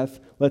dying breath.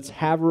 Let's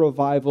have a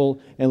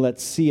revival and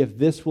let's see if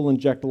this will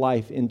inject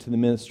life into the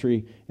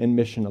ministry and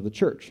mission of the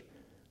church.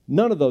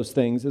 None of those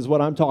things is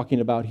what I'm talking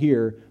about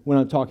here when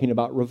I'm talking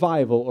about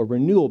revival or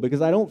renewal,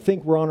 because I don't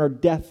think we're on our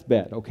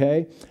deathbed,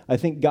 okay? I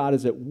think God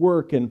is at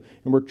work and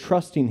we're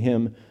trusting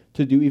Him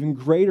to do even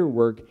greater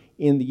work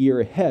in the year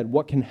ahead.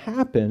 What can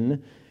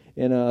happen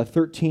in a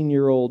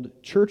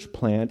 13-year-old church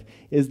plant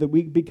is that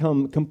we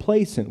become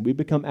complacent, we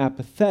become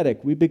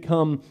apathetic, we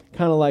become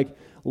kind of like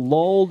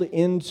lulled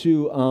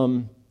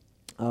into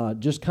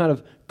just kind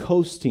of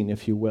coasting,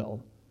 if you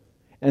will.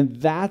 And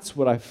that's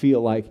what I feel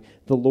like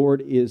the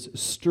Lord is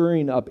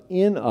stirring up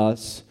in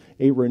us,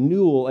 a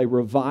renewal, a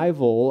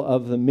revival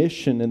of the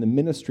mission and the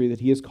ministry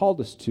that He has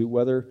called us to,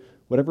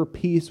 whatever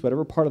piece,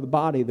 whatever part of the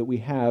body that we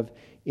have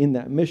in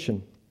that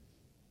mission.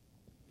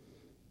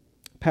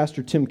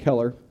 Pastor Tim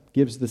Keller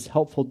gives this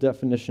helpful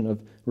definition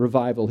of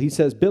revival. He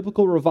says,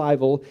 biblical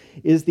revival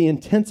is the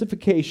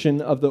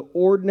intensification of the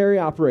ordinary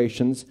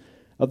operations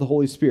of the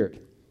Holy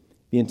Spirit.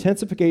 The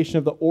intensification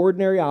of the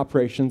ordinary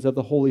operations of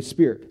the Holy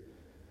Spirit.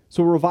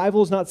 So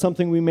revival is not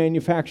something we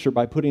manufacture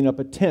by putting up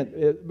a tent.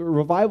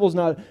 Revival is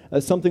not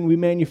something we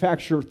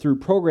manufacture through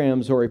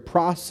programs or a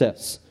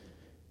process.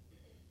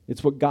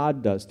 It's what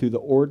God does through the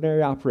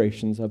ordinary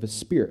operations of His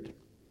Spirit.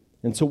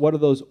 And so what are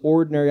those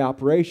ordinary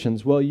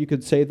operations? Well, you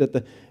could say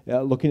that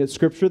looking at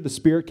Scripture, the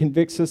Spirit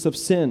convicts us of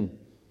sin.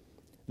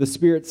 The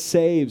Spirit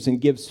saves and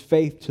gives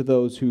faith to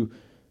those who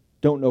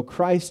don't know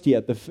Christ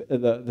yet.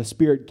 The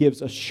Spirit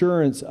gives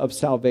assurance of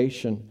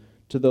salvation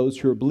to those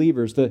who are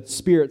believers. The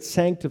Spirit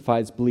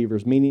sanctifies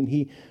believers, meaning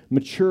He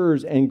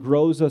matures and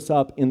grows us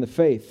up in the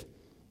faith.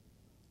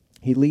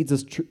 He leads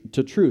us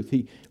to truth.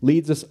 He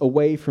leads us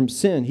away from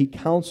sin. He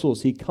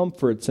counsels, He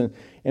comforts, and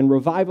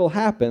revival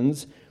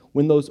happens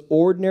when those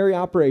ordinary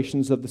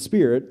operations of the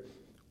Spirit,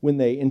 when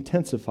they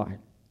intensify.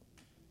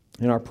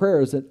 And our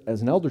prayer as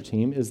an elder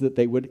team is that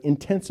they would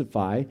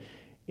intensify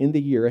in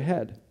the year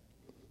ahead.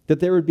 That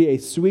there would be a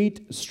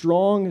sweet,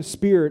 strong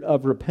spirit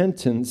of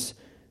repentance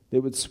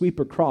that would sweep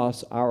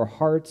across our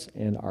hearts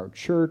and our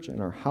church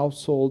and our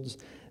households,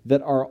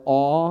 that our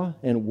awe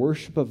and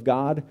worship of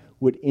God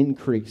would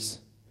increase,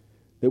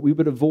 that we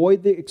would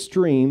avoid the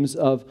extremes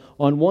of,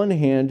 on one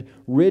hand,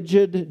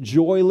 rigid,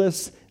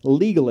 joyless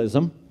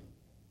legalism,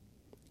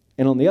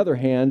 and on the other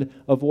hand,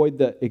 avoid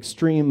the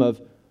extreme of,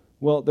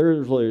 well,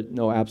 there's really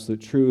no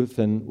absolute truth,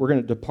 and we're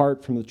going to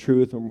depart from the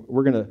truth, and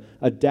we're going to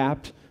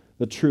adapt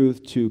the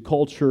truth to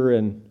culture,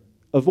 and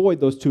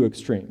avoid those two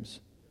extremes.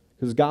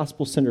 Because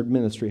gospel-centered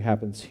ministry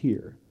happens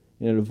here,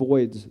 and it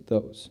avoids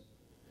those.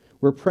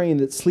 We're praying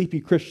that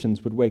sleepy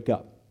Christians would wake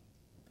up.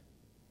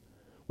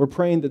 We're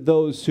praying that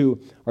those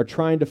who are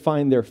trying to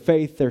find their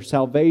faith, their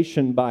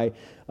salvation by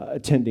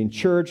attending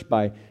church,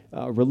 by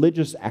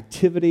religious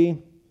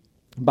activity,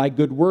 by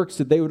good works,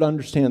 that they would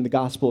understand the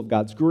gospel of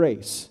God's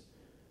grace.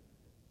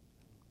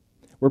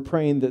 We're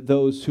praying that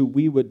those who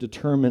we would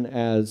determine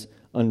as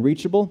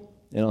unreachable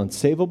and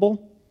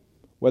unsavable,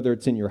 whether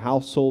it's in your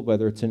household,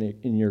 whether it's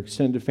in your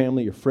extended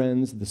family, your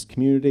friends, this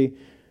community,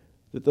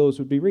 that those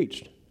would be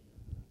reached,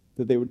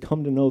 that they would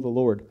come to know the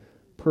Lord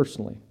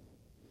personally.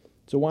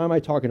 So why am I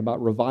talking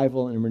about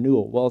revival and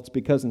renewal? Well, it's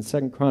because in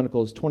 2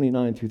 Chronicles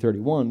 29 through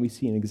 31, we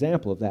see an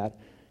example of that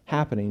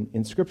happening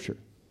in Scripture.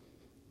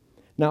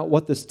 Now,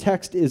 what this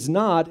text is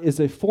not is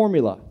a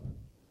formula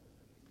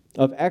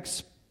of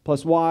X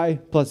plus Y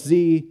plus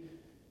Z.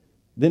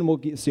 Then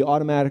we'll see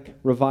automatic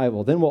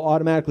revival. Then we'll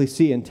automatically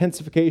see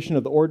intensification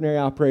of the ordinary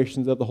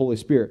operations of the Holy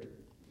Spirit.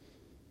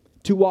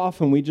 Too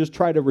often we just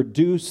try to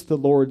reduce the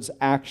Lord's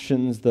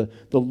actions, the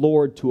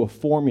Lord, to a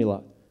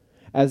formula,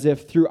 as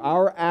if through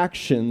our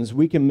actions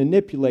we can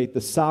manipulate the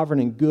sovereign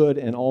and good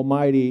and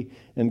almighty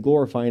and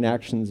glorifying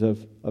actions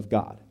of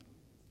God.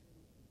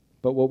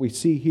 But what we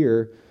see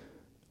here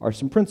are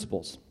some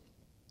principles.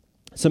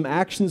 Some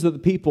actions of the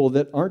people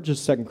that aren't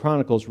just 2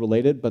 Chronicles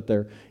related, but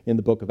they're in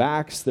the book of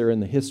Acts, they're in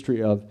the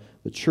history of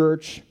the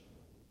church.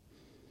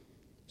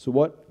 So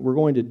what we're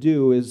going to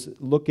do is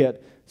look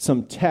at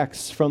some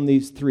texts from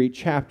these 3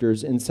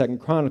 chapters in 2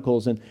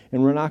 Chronicles, and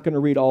we're not going to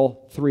read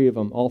all 3 of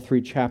them, all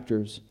 3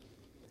 chapters.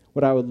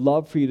 What I would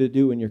love for you to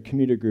do in your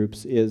community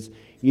groups is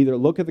either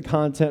look at the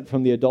content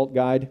from the adult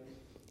guide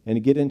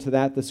and get into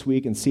that this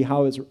week and see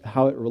how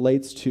it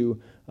relates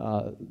to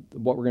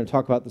what we're going to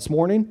talk about this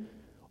morning,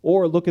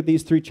 or look at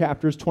these 3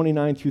 chapters,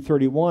 29 through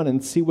 31,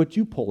 and see what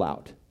you pull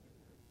out.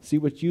 See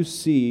what you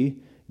see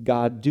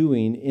God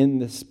doing in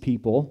this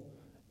people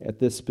at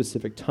this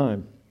specific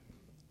time.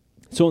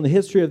 So in the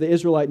history of the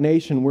Israelite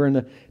nation, we're in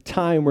a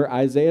time where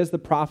Isaiah is the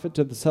prophet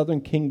to the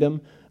southern kingdom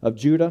of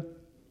Judah.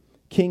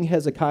 King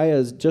Hezekiah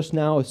is just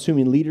now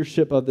assuming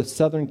leadership of the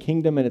southern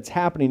kingdom, and it's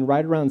happening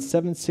right around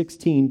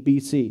 716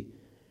 BC.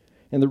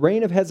 And the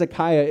reign of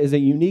Hezekiah is a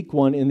unique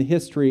one in the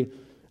history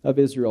of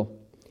Israel.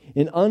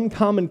 An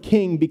uncommon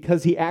king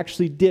because he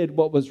actually did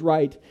what was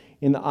right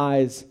in the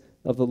eyes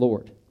of the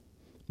Lord.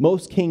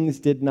 Most kings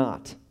did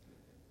not.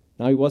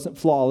 Now, he wasn't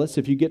flawless.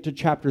 If you get to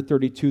chapter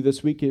 32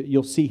 this week,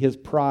 you'll see his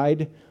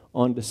pride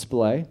on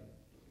display.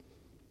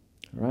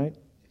 All right?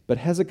 But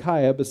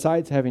Hezekiah,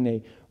 besides having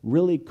a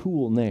really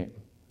cool name,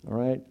 all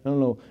right? I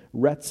don't know,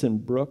 Rhett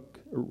and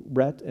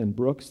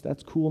Brooks,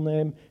 that's a cool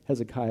name.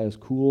 Hezekiah is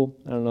cool.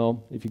 I don't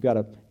know, if you've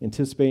got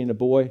anticipating a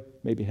boy,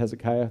 maybe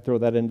Hezekiah, throw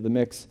that into the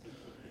mix.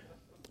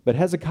 But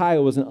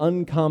Hezekiah was an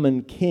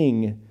uncommon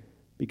king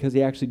because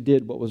he actually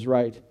did what was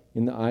right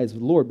in the eyes of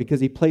the Lord,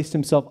 because he placed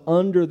himself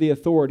under the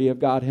authority of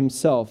God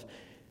himself.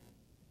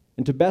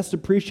 And to best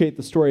appreciate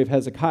the story of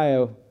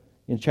Hezekiah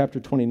in chapter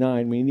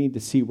 29, we need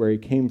to see where he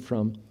came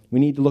from. We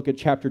need to look at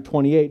chapter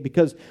 28,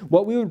 because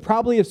what we would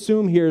probably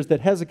assume here is that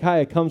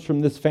Hezekiah comes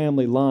from this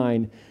family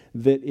line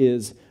that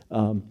is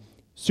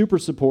super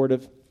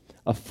supportive,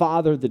 a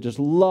father that just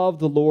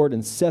loved the Lord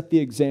and set the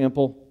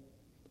example.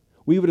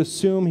 We would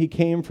assume he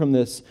came from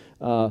this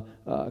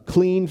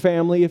clean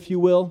family, if you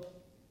will.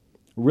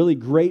 Really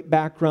great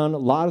background, a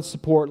lot of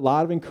support, a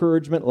lot of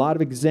encouragement, a lot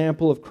of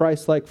example of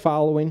Christ-like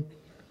following.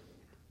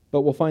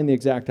 But we'll find the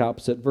exact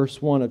opposite.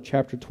 Verse 1 of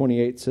chapter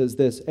 28 says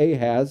this: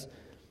 Ahaz,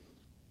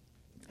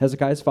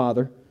 Hezekiah's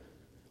father,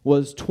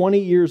 was 20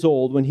 years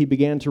old when he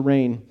began to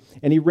reign,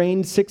 and he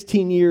reigned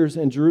 16 years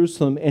in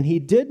Jerusalem, and he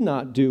did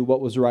not do what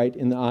was right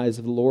in the eyes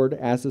of the Lord,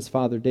 as his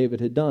father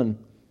David had done.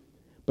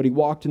 But he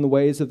walked in the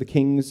ways of the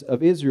kings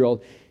of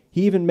Israel.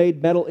 He even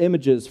made metal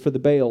images for the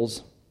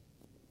Baals,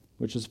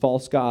 which is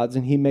false gods,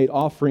 and he made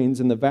offerings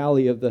in the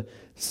valley of the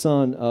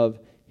son of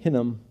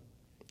Hinnom,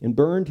 and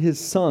burned his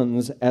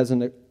sons as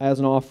an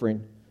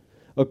offering,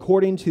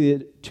 according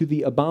to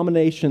the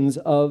abominations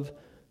of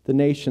the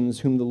nations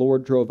whom the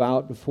Lord drove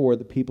out before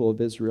the people of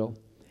Israel.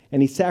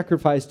 And he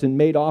sacrificed and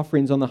made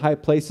offerings on the high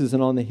places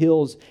and on the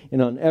hills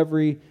and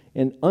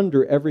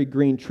under every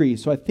green tree.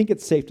 So I think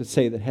it's safe to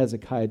say that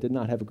Hezekiah did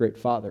not have a great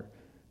father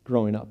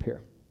growing up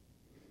here.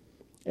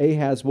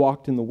 Ahaz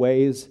walked in the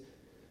ways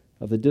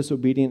of the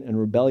disobedient and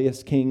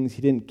rebellious kings.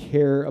 He didn't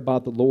care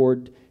about the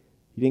Lord.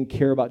 He didn't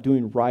care about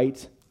doing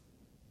right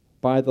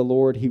by the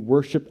Lord. He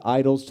worshiped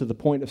idols to the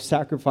point of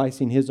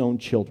sacrificing his own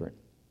children.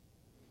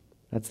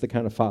 That's the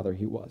kind of father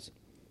he was.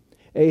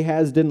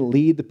 Ahaz didn't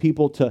lead the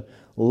people to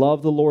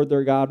love the Lord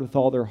their God with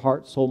all their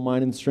heart, soul,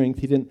 mind, and strength.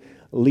 He didn't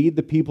lead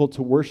the people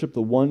to worship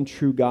the one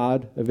true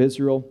God of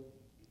Israel.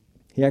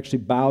 He actually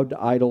bowed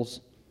to idols.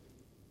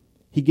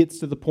 He gets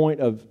to the point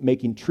of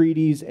making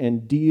treaties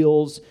and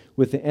deals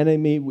with the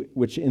enemy,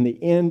 which in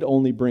the end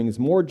only brings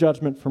more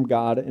judgment from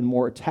God and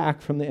more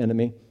attack from the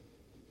enemy.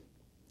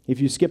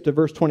 If you skip to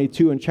verse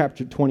 22 in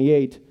chapter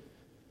 28,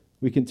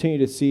 we continue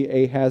to see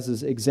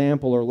Ahaz's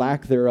example or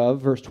lack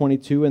thereof. Verse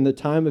 22, in the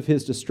time of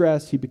his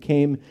distress, he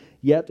became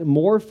yet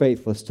more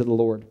faithless to the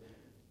Lord,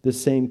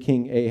 this same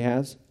king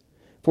Ahaz.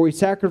 For he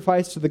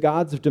sacrificed to the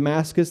gods of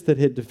Damascus that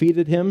had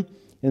defeated him,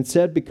 and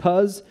said,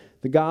 because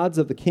the gods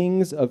of the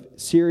kings of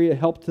Syria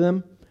helped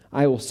them,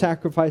 I will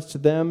sacrifice to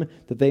them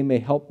that they may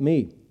help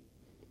me.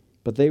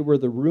 But they were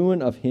the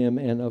ruin of him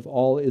and of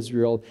all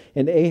Israel.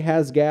 And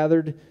Ahaz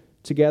gathered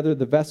together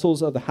the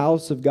vessels of the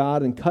house of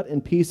God and cut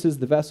in pieces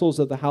the vessels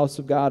of the house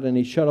of God, and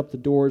he shut up the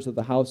doors of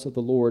the house of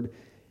the Lord,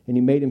 and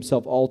he made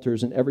himself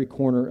altars in every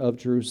corner of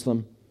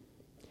Jerusalem.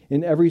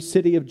 In every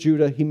city of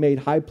Judah he made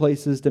high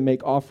places to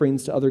make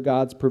offerings to other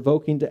gods,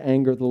 provoking to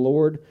anger the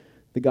Lord,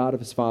 the God of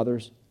his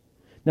fathers.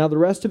 Now the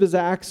rest of his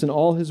acts and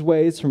all his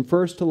ways, from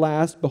first to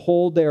last,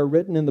 behold, they are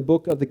written in the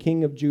book of the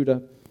king of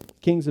Judah.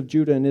 kings of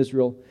Judah and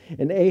Israel.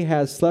 And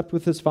Ahaz slept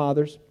with his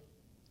fathers,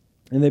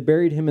 and they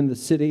buried him in the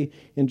city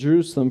in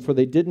Jerusalem, for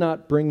they did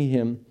not bring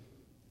him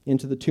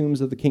into the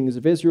tombs of the kings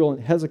of Israel,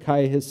 and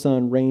Hezekiah his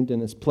son reigned in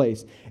his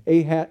place.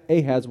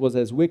 Ahaz was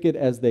as wicked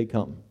as they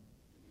come.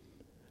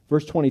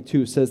 Verse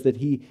 22 says that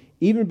he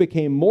even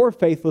became more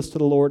faithless to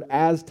the Lord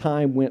as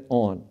time went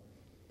on.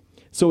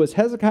 So as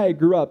Hezekiah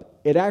grew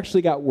up, it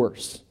actually got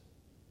worse.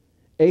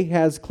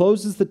 Ahaz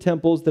closes the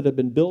temples that had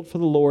been built for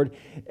the Lord.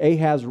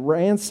 Ahaz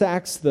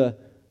ransacks the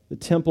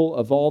temple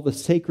of all the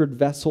sacred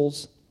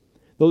vessels,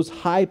 those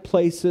high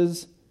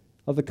places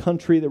of the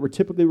country that were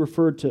typically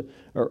referred to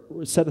or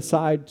set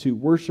aside to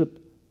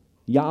worship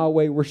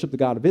Yahweh, worship the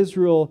God of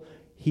Israel.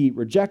 He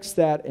rejects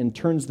that and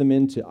turns them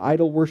into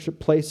idol worship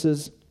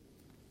places.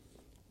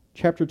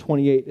 Chapter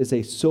 28 is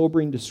a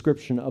sobering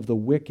description of the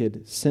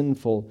wicked,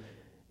 sinful,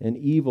 and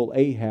evil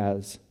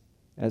Ahaz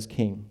as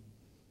king.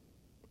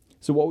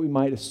 So what we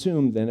might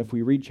assume then, if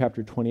we read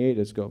chapter 28,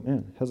 is go,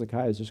 man,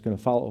 Hezekiah is just going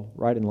to follow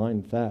right in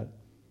line with that.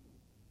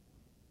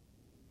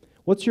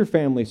 What's your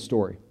family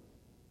story?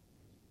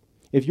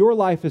 If your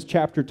life is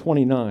chapter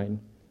 29,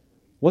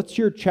 what's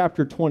your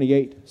chapter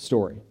 28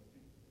 story?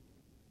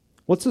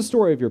 What's the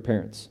story of your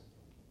parents?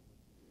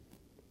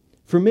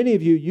 For many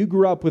of you, you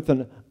grew up with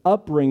an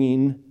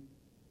upbringing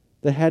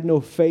that had no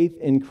faith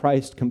in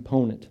Christ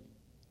component,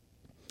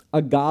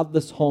 a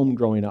godless home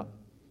growing up.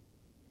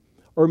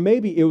 Or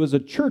maybe it was a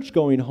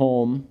church-going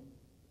home,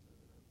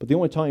 but the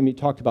only time you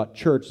talked about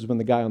church is when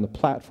the guy on the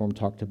platform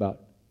talked about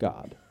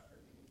God.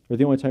 Or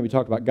the only time you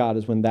talked about God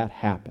is when that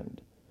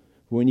happened.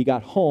 When you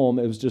got home,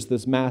 it was just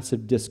this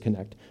massive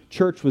disconnect.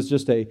 Church was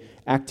just an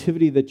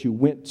activity that you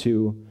went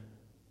to,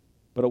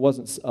 but it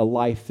wasn't a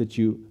life that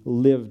you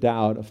lived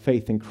out, a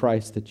faith in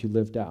Christ that you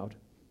lived out.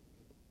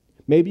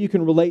 Maybe you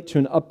can relate to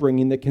an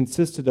upbringing that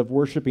consisted of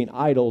worshiping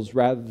idols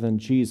rather than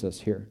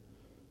Jesus here.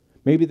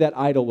 Maybe that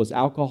idol was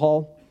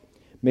alcohol.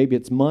 Maybe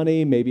it's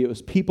money. Maybe it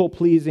was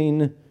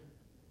people-pleasing.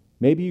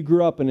 Maybe you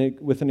grew up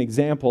with an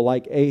example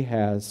like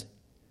Ahaz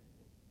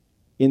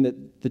in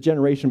that the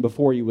generation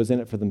before you was in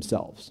it for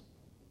themselves.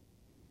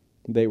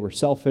 They were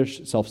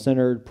selfish,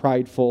 self-centered,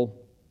 prideful.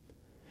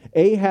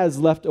 Ahaz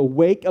left a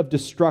wake of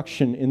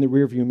destruction in the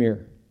rearview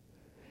mirror.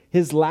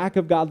 His lack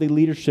of godly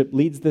leadership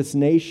leads this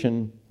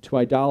nation to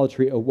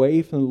idolatry,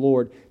 away from the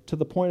Lord, to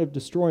the point of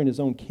destroying his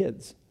own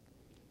kids.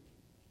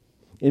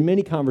 In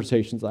many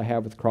conversations I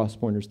have with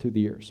cross-pointers through the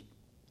years,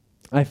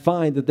 I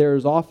find that there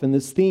is often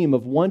this theme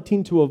of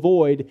wanting to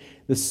avoid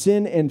the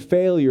sin and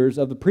failures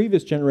of the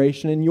previous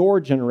generation and your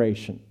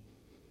generation.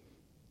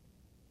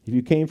 If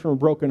you came from a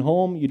broken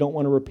home, you don't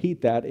want to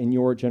repeat that in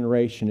your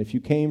generation. If you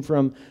came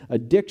from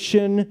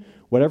addiction,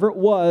 whatever it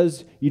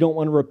was, you don't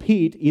want to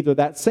repeat either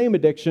that same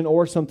addiction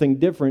or something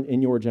different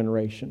in your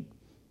generation.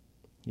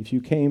 If you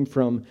came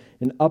from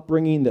an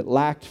upbringing that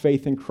lacked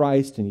faith in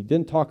Christ and you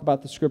didn't talk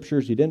about the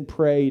Scriptures, you didn't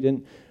pray, you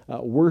didn't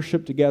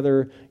worship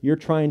together, you're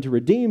trying to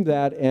redeem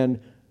that and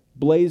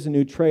blaze a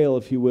new trail,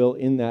 if you will,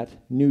 in that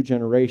new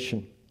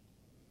generation.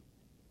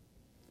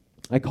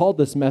 I called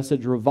this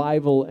message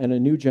Revival and a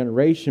New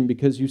Generation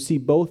because you see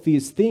both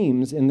these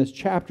themes in this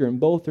chapter and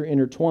both are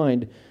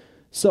intertwined.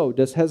 So,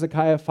 does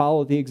Hezekiah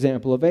follow the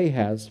example of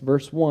Ahaz?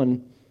 Verse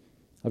 1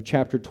 of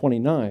chapter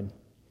 29.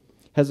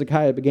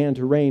 Hezekiah began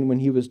to reign when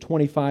he was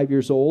 25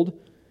 years old,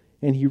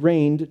 and he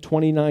reigned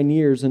 29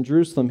 years in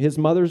Jerusalem. His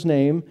mother's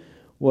name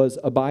was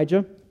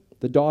Abijah,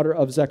 the daughter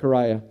of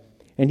Zechariah.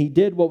 And he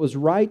did what was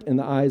right in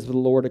the eyes of the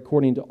Lord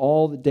according to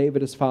all that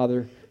David his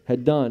father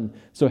had done.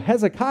 So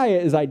Hezekiah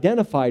is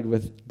identified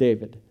with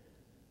David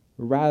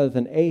rather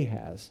than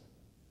Ahaz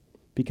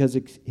because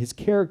his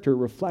character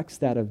reflects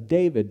that of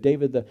David.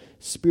 David, the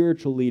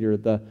spiritual leader,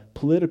 the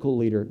political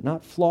leader,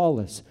 not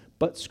flawless,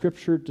 but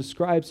Scripture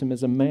describes him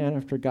as a man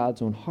after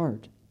God's own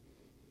heart.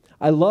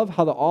 I love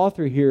how the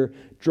author here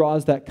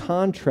draws that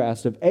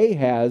contrast of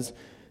Ahaz.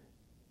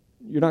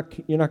 You're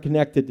not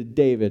connected to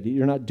David.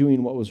 You're not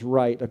doing what was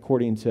right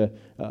according to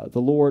the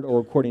Lord or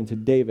according to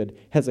David.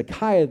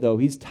 Hezekiah, though,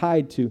 he's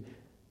tied to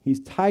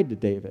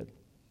David.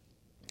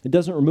 It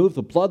doesn't remove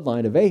the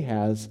bloodline of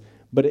Ahaz,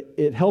 but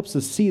it helps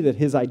us see that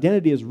his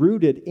identity is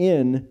rooted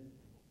in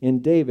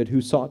David,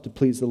 who sought to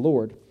please the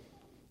Lord.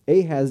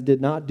 Ahaz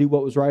did not do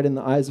what was right in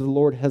the eyes of the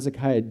Lord.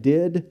 Hezekiah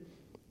did.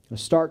 A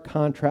stark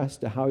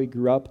contrast to how he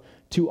grew up.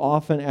 Too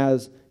often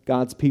as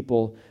God's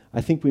people,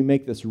 I think we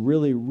make this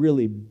really,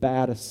 really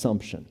bad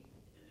assumption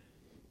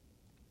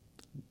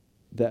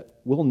that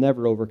we'll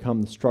never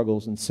overcome the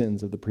struggles and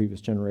sins of the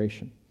previous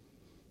generation.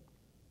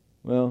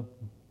 Well,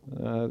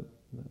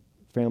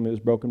 family was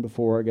broken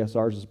before. I guess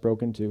ours is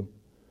broken too.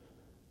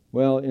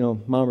 Well,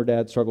 mom or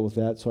dad struggled with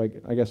that, so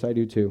I guess I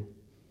do too.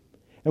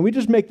 And we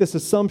just make this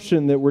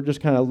assumption that we're just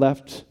kind of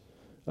left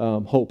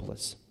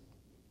hopeless,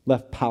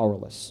 left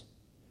powerless.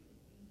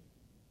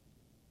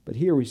 But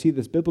here we see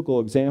this biblical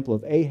example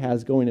of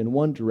Ahaz going in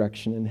one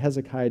direction and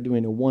Hezekiah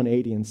doing a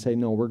 180 and say,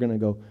 no, we're going to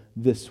go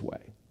this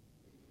way.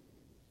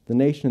 The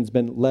nation's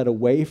been led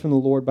away from the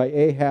Lord by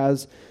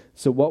Ahaz,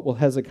 so what will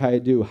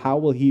Hezekiah do? How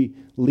will he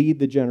lead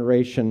the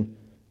generation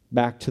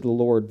back to the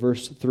Lord?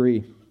 Verse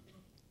 3,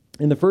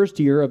 In the first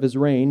year of his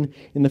reign,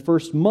 in the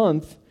first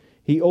month,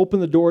 he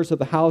opened the doors of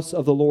the house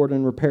of the Lord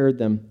and repaired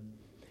them.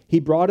 He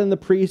brought in the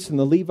priests and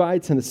the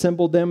Levites and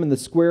assembled them in the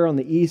square on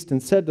the east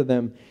and said to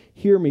them,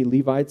 "Hear me,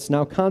 Levites,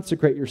 now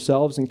consecrate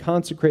yourselves and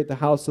consecrate the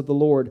house of the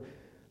Lord,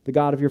 the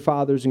God of your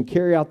fathers, and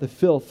carry out the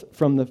filth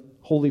from the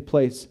holy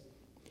place.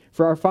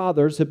 For our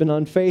fathers have been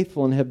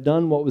unfaithful and have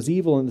done what was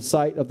evil in the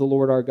sight of the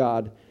Lord our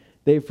God.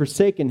 They have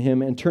forsaken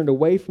him and turned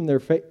away their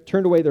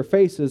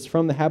faces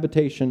from the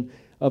habitation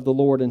of the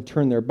Lord and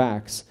turned their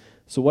backs."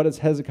 So what is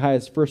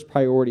Hezekiah's first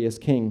priority as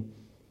king?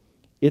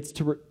 It's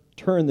to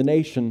return the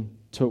nation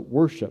to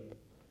worship.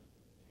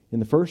 In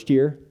the first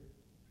year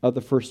of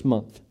the first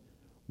month,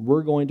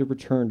 we're going to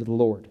return to the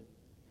Lord.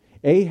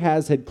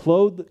 Ahaz had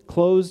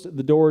closed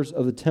the doors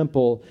of the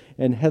temple,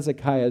 and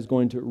Hezekiah is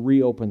going to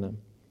reopen them.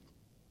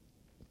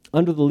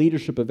 Under the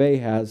leadership of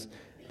Ahaz,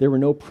 there were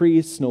no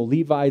priests, no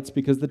Levites,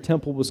 because the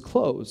temple was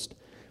closed.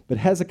 But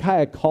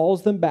Hezekiah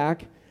calls them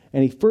back,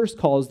 and he first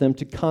calls them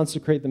to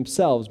consecrate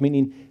themselves,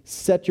 meaning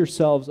set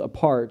yourselves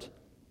apart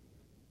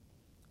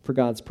for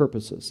God's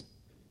purposes.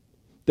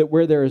 That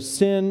where there is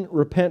sin,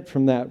 repent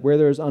from that. Where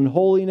there is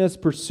unholiness,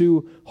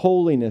 pursue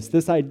holiness.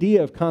 This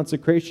idea of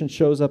consecration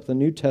shows up in the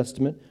New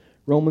Testament.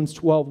 Romans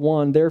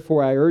 12:1,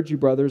 "Therefore I urge you,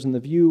 brothers, in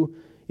view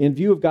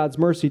of God's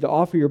mercy, to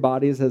offer your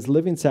bodies as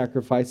living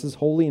sacrifices,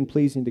 holy and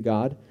pleasing to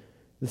God.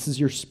 This is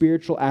your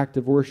spiritual act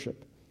of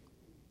worship."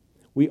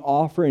 We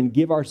offer and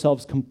give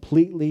ourselves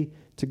completely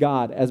to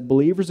God. As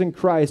believers in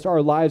Christ,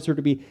 our lives are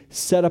to be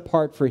set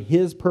apart for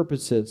His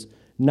purposes,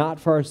 not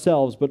for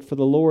ourselves, but for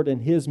the Lord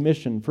and His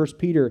mission. 1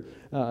 Peter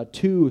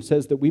 2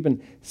 says that we've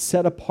been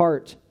set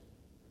apart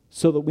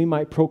so that we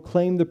might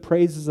proclaim the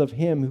praises of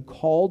Him who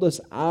called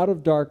us out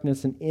of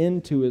darkness and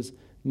into His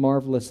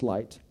marvelous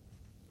light.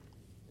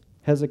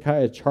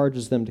 Hezekiah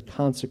charges them to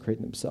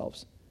consecrate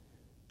themselves,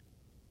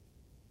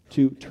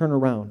 to turn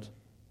around,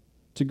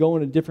 to go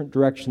in a different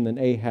direction than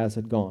Ahaz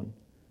had gone.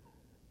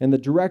 And the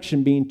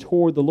direction being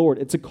toward the Lord.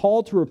 It's a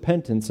call to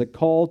repentance, a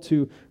call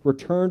to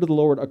return to the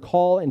Lord, a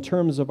call in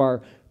terms of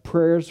our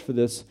prayers for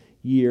this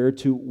year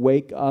to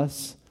wake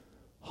us,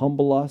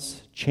 humble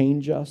us,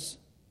 change us.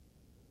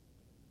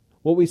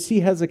 What we see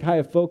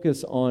Hezekiah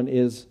focus on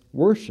is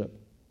worship.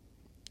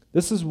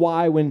 This is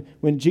why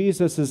when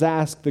Jesus is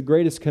asked, the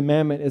greatest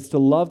commandment is to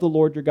love the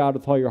Lord your God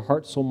with all your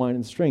heart, soul, mind,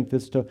 and strength.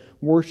 It's to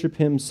worship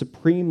Him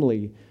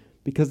supremely,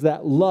 because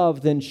that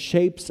love then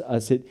shapes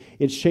us.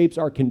 It shapes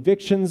our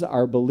convictions,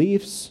 our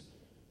beliefs,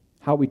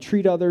 how we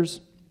treat others.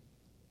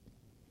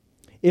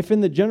 If in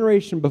the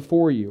generation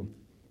before you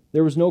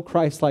there was no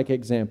Christ-like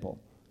example,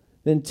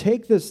 then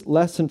take this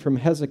lesson from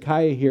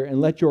Hezekiah here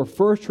and let your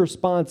first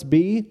response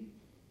be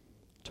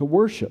to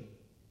worship,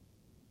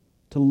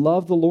 to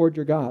love the Lord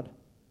your God.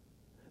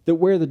 That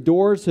where the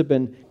doors have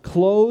been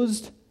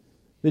closed,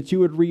 that you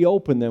would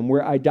reopen them.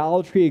 Where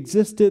idolatry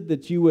existed,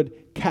 that you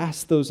would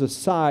cast those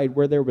aside.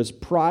 Where there was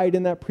pride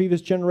in that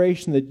previous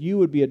generation, that you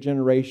would be a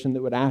generation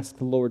that would ask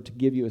the Lord to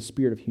give you a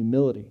spirit of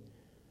humility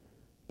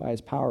by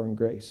His power and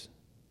grace.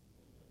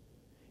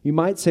 You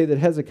might say that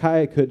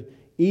Hezekiah could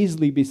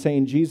easily be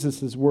saying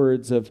Jesus'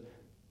 words of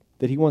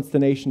that he wants the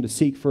nation to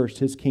seek first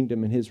His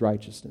kingdom and His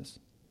righteousness.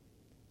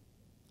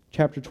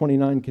 Chapter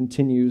 29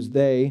 continues,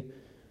 they,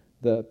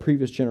 the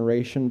previous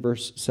generation,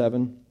 verse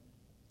 7,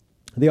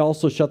 "They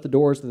also shut the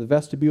doors of the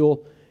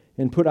vestibule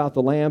and put out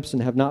the lamps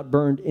and have not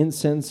burned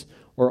incense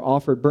or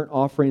offered burnt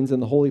offerings in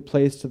the holy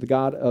place to the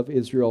God of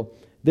Israel.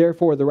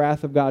 Therefore the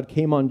wrath of God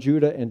came on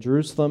Judah and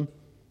Jerusalem,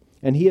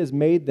 and He has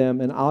made them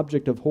an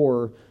object of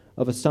horror,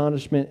 of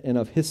astonishment, and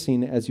of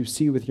hissing, as you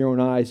see with your own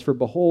eyes. For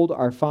behold,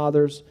 our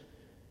fathers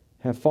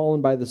have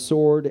fallen by the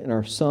sword, and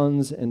our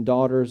sons and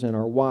daughters and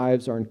our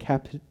wives are in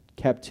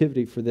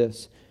captivity for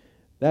this."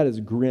 That is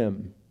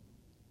grim.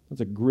 That's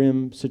a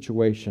grim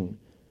situation.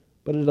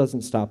 But it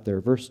doesn't stop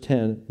there. Verse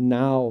 10,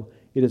 "Now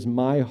it is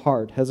my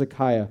heart,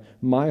 Hezekiah,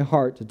 my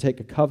heart to make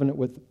a covenant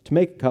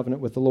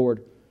with the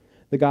Lord,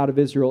 the God of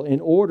Israel,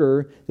 in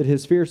order that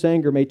His fierce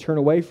anger may turn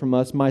away from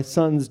us. My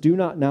sons, do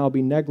not now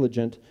be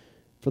negligent,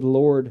 for the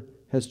Lord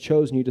has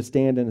chosen you to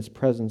stand in His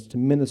presence, to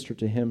minister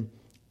to Him,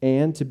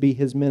 and to be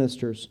His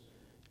ministers,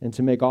 and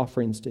to make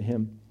offerings to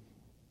Him."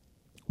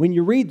 When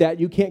you read that,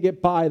 you can't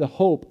get by the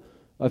hope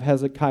of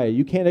Hezekiah.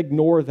 You can't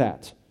ignore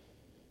that.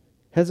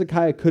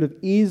 Hezekiah could have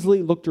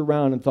easily looked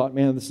around and thought,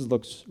 man, this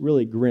looks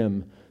really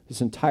grim.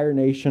 This entire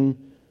nation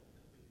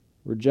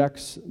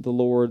rejects the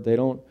Lord. They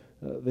don't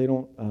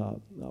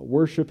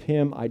worship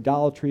Him.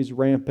 Idolatry is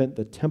rampant.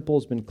 The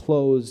temple's been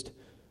closed.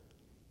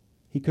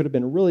 He could have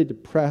been really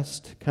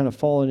depressed, kind of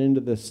fallen into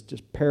this,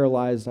 just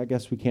paralyzed, I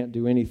guess we can't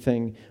do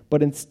anything.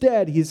 But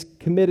instead, he's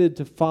committed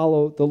to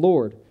follow the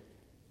Lord.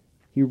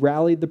 He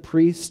rallied the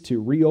priests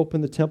to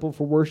reopen the temple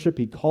for worship.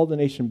 He called the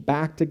nation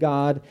back to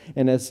God.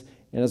 And as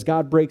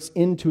God breaks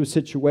into a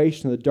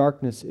situation, the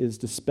darkness is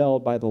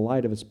dispelled by the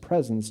light of His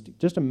presence.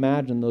 Just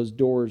imagine those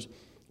doors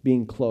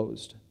being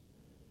closed.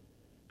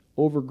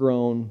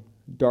 Overgrown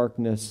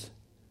darkness.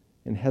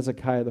 And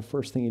Hezekiah, the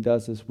first thing he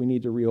does is we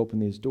need to reopen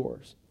these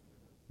doors.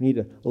 We need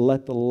to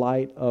let the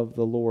light of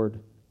the Lord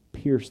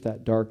pierce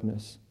that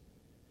darkness.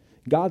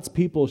 God's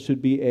people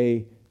should be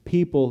a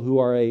people who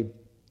are a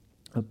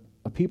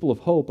people of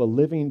hope, a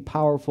living,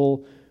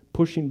 powerful,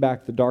 pushing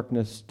back the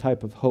darkness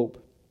type of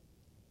hope.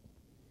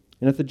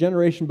 And if the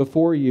generation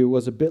before you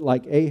was a bit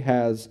like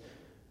Ahaz,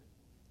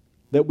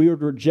 that we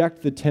would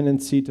reject the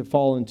tendency to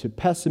fall into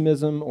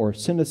pessimism or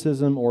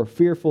cynicism or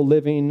fearful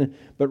living,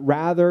 but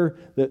rather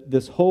that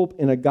this hope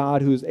in a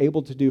God who is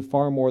able to do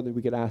far more than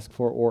we could ask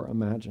for or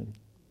imagine.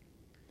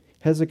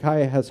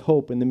 Hezekiah has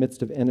hope in the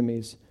midst of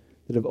enemies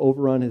that have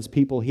overrun his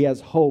people. He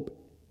has hope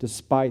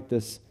despite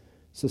this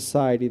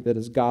society that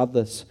is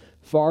godless.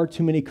 Far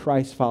too many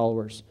Christ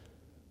followers,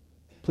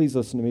 please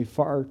listen to me,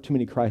 far too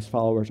many Christ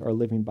followers are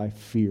living by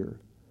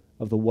fear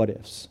of the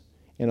what-ifs.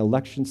 And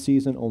election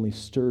season only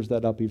stirs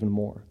that up even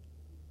more.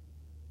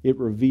 It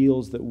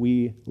reveals that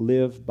we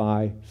live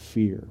by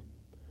fear,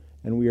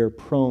 and we are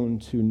prone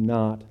to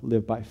not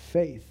live by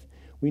faith.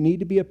 We need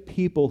to be a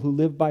people who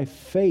live by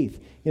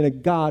faith in a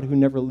God who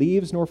never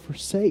leaves nor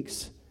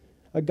forsakes,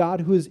 a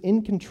God who is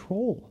in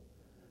control,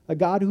 a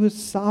God who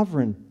is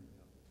sovereign.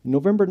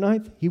 November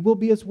 9th, he will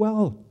be as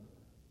well.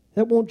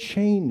 That won't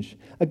change.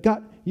 A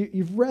God,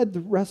 you've read the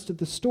rest of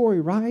the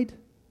story, right?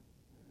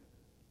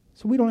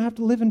 So we don't have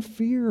to live in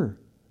fear.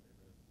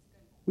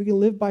 We can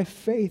live by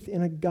faith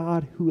in a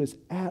God who is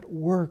at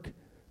work,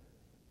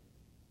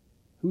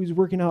 who is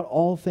working out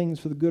all things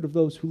for the good of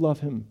those who love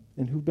him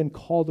and who've been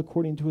called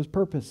according to his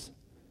purpose.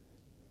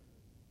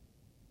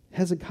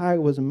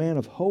 Hezekiah was a man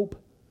of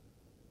hope.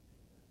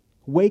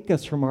 Wake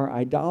us from our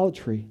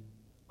idolatry.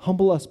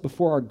 Humble us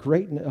before our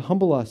greatness.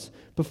 Humble us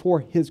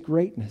before his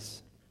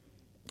greatness.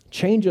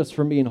 Change us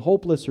from being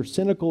hopeless or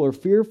cynical or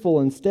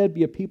fearful. Instead,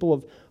 be a people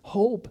of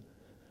hope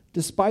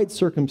despite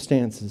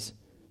circumstances,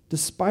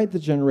 despite the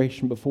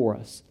generation before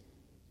us,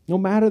 no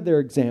matter their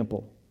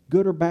example,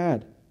 good or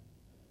bad.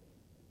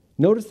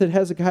 Notice that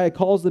Hezekiah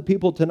calls the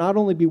people to not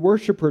only be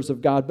worshipers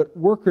of God, but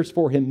workers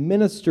for him,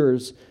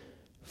 ministers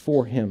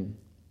for him,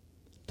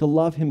 to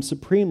love him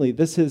supremely.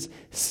 This is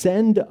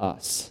send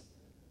us.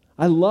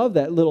 I love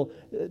that little,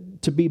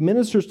 to be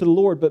ministers to the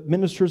Lord, but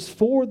ministers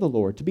for the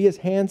Lord, to be his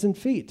hands and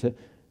feet,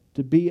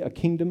 to be a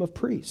kingdom of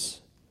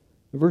priests.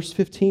 Verse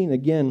 15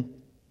 again,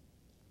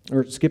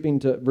 or skipping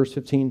to verse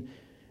 15,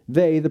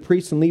 they, the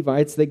priests and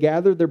Levites, they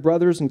gathered their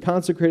brothers and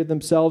consecrated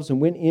themselves and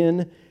went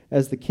in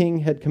as the king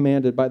had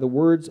commanded by the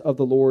words of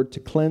the Lord to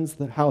cleanse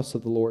the house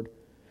of the Lord.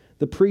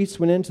 The priests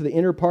went into the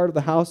inner part of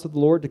the house of the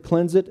Lord to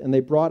cleanse it, and they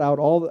brought out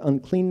all the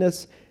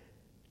uncleanness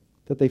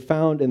that they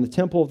found in the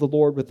temple of the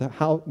Lord with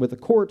the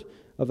court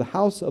of the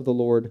house of the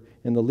Lord,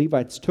 and the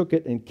Levites took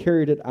it and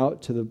carried it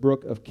out to the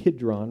brook of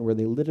Kidron, where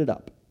they lit it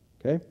up.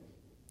 Okay?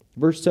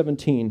 Verse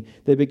 17,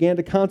 they began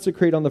to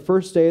consecrate on the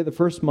first day of the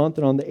first month,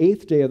 and on the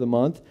 8th day of the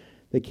month,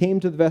 they came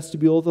to the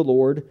vestibule of the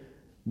Lord.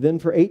 Then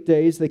for 8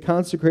 days they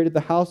consecrated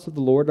the house of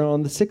the Lord, and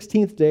on the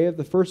 16th day of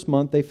the first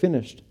month they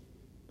finished.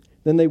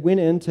 Then they went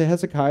in to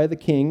Hezekiah the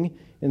king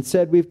and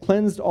said, we've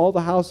cleansed all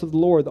the house of the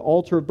Lord, the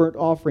altar of burnt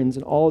offerings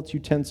and all its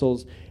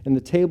utensils, and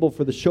the table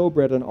for the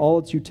showbread and all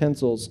its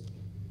utensils.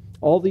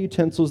 All the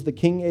utensils the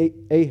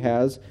king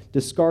Ahaz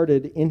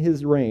discarded in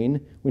his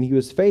reign when he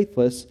was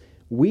faithless,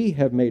 we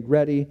have made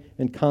ready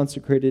and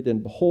consecrated,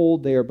 and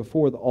behold, they are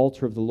before the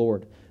altar of the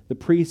Lord. The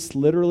priests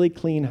literally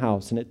clean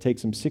house, and it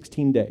takes them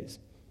 16 days.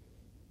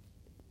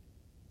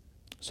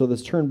 So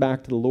this turn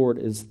back to the Lord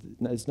is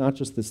not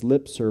just this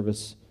lip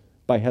service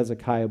by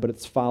Hezekiah, but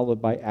it's followed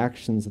by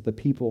actions of the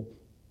people.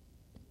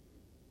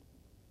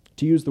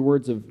 To use the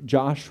words of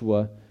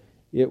Joshua,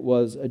 it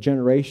was a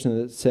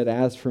generation that said,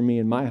 as for me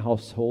and my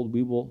household,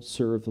 we will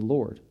serve the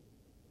Lord.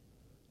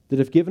 That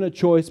if given a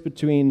choice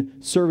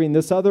between serving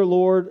this other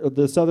Lord, or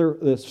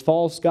this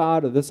false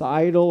god, or this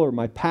idol, or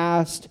my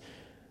past,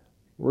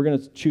 we're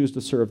going to choose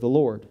to serve the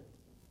Lord.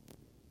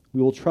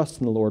 We will trust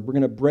in the Lord. We're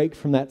going to break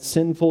from that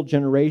sinful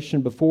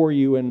generation before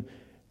you, and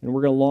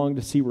we're going to long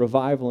to see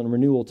revival and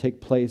renewal take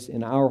place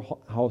in our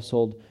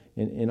household,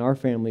 in our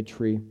family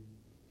tree.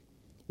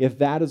 If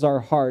that is our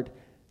heart,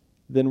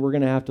 then we're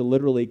going to have to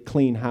literally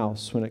clean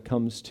house when it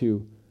comes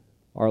to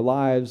our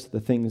lives,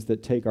 the things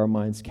that take our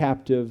minds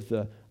captive,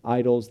 the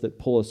idols that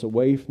pull us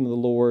away from the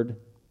Lord.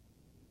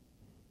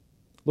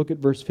 Look at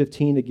verse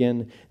 15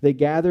 again. They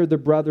gathered the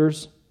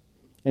brothers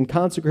and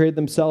consecrated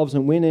themselves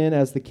and went in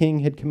as the king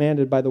had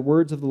commanded by the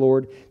words of the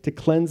Lord to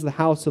cleanse the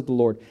house of the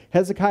Lord.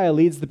 Hezekiah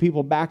leads the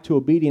people back to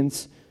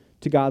obedience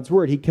to God's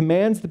word. He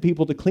commands the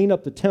people to clean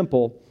up the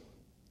temple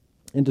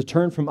and to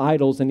turn from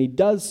idols, and he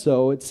does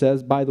so, it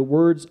says, by the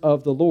words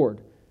of the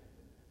Lord.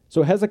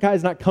 So Hezekiah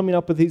is not coming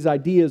up with these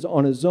ideas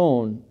on his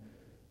own.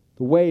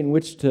 The way in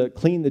which to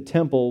clean the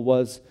temple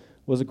was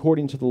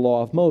according to the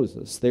law of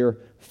Moses. They are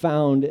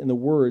found in the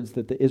words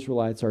that the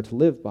Israelites are to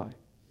live by.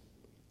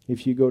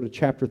 If you go to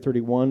chapter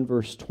 31,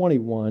 verse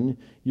 21,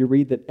 you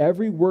read that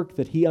every work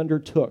that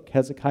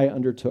Hezekiah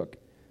undertook,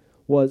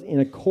 was in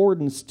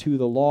accordance to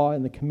the law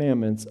and the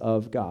commandments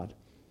of God.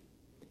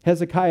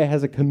 Hezekiah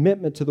has a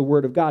commitment to the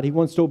word of God. He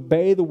wants to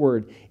obey the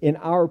word. In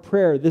our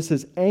prayer, this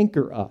is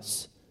anchor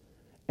us.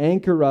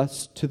 Anchor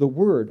us to the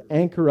word.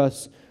 Anchor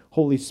us,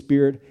 Holy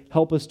Spirit.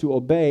 Help us to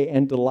obey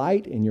and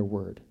delight in your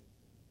word.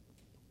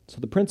 So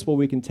the principle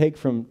we can take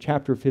from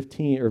chapter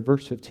 15 or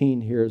verse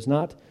 15 here is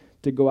not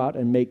to go out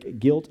and make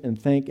guilt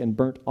and thank and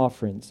burnt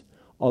offerings.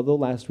 Although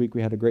last week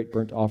we had a great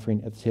burnt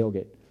offering at the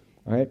tailgate.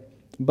 All right?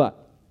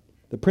 But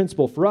the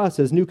principle for us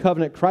as New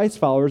Covenant Christ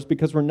followers,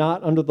 because we're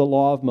not under the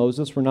law of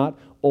Moses, we're not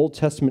Old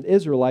Testament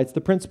Israelites,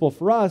 the principle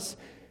for us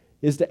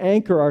is to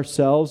anchor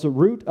ourselves,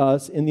 root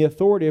us in the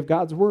authority of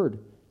God's word.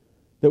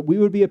 That we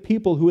would be a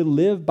people who would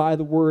live by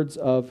the words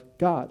of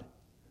God.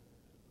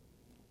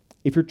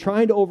 If you're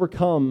trying to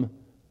overcome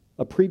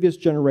a previous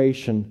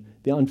generation,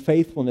 the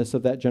unfaithfulness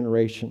of that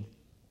generation,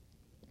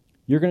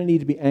 you're going to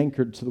need to be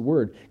anchored to the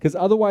word. Because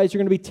otherwise you're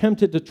going to be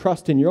tempted to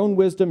trust in your own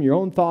wisdom, your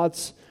own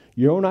thoughts,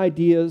 your own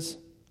ideas.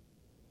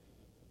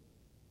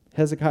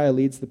 Hezekiah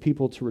leads the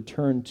people to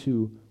return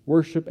to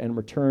worship and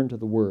return to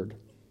the word.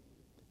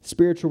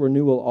 Spiritual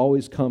renewal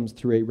always comes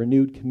through a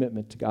renewed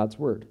commitment to God's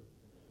word.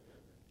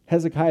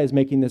 Hezekiah is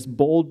making this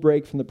bold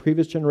break from the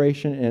previous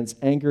generation, and it's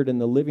anchored in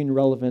the living,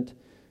 relevant,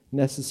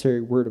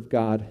 necessary word of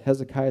God.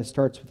 Hezekiah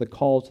starts with a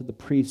call to the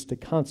priests to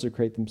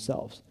consecrate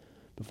themselves.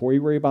 Before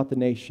you worry about the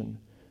nation,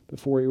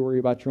 before you worry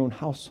about your own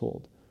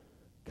household,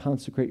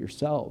 consecrate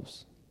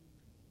yourselves.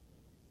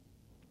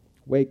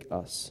 Wake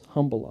us,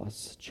 humble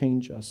us,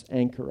 change us,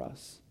 anchor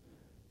us.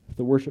 If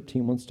the worship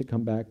team wants to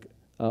come back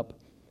up,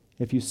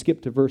 if you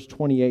skip to verse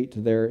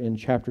 28 there in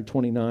chapter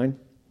 29,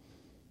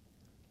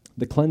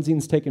 the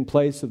cleansing's taken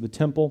place of the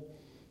temple.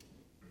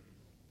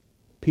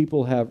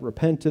 People have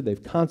repented.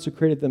 They've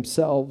consecrated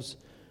themselves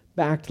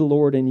back to the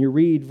Lord. And you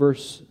read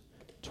verse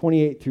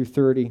 28 through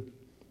 30.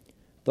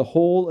 The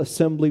whole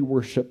assembly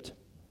worshiped,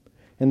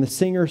 and the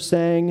singers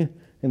sang,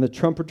 and the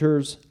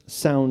trumpeters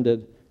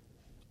sounded.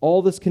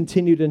 All this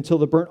continued until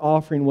the burnt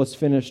offering was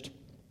finished.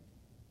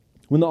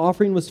 When the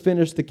offering was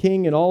finished, the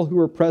king and all who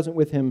were present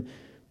with him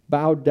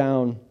bowed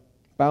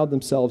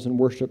themselves and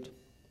worshipped.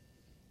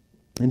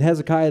 And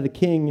Hezekiah the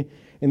king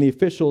and the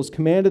officials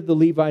commanded the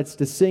Levites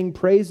to sing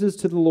praises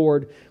to the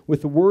Lord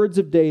with the words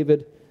of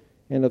David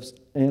and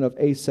of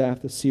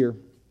Asaph the seer.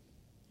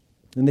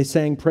 And they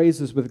sang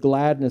praises with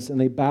gladness, and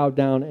they bowed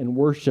down and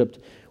worshipped.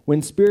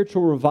 When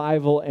spiritual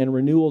revival and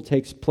renewal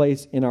takes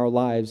place in our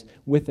lives,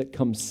 with it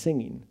comes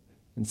singing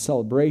and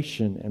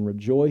celebration and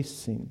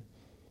rejoicing.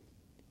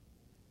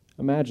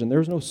 Imagine,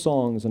 there's no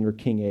songs under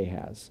King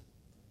Ahaz.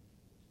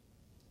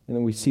 And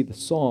then we see the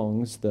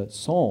songs, the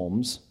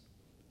psalms,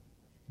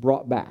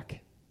 brought back.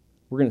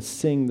 We're going to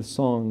sing the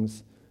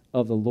songs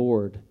of the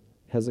Lord.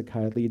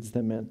 Hezekiah leads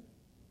them in.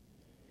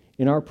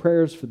 In our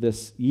prayers for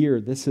this year,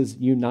 this is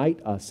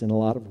unite us in a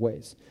lot of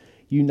ways.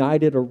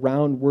 United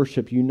around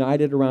worship,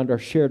 united around our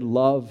shared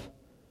love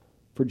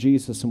for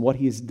Jesus and what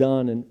he's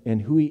done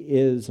and who he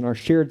is, and our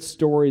shared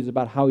stories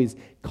about how he's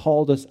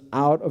called us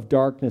out of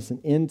darkness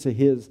and into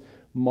his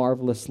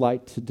marvelous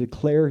light to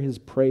declare his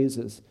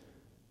praises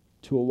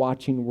to a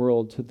watching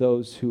world, to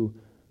those who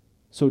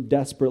so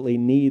desperately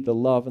need the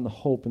love and the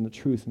hope and the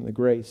truth and the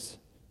grace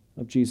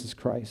of Jesus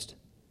Christ.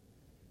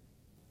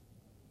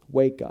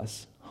 Wake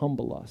us,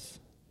 humble us,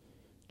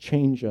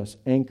 change us,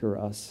 anchor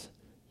us,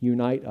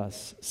 unite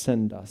us,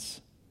 send us.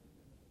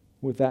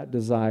 With that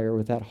desire,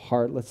 with that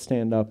heart, let's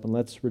stand up and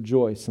let's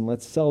rejoice and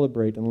let's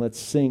celebrate and let's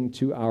sing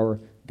to our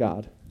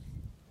God.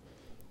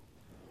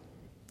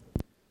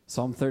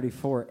 Psalm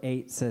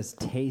 34:8 says,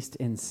 "Taste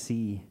and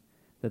see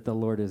that the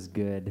Lord is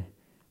good.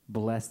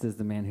 Blessed is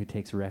the man who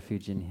takes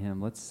refuge in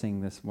him." Let's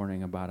sing this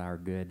morning about our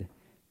good,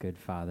 good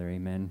Father.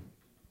 Amen.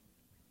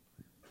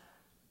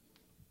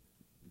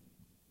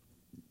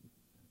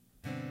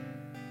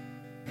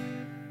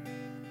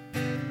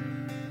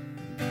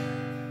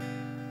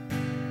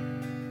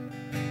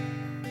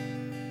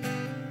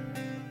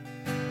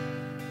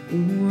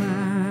 Oh,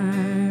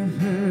 I've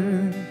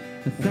heard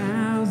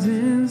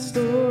 1,000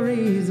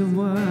 stories of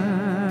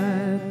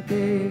what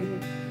they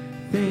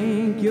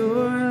think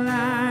you're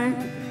like,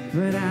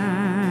 but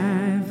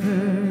I've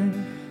heard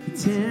the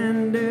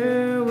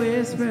tender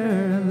whisper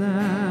of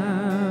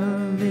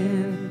love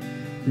in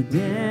the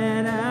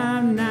dead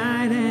of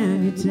night,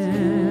 and you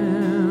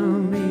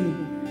tell me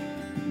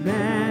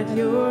that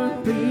you're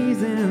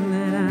pleased and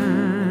that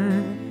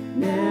I'm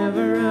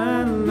never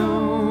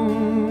alone.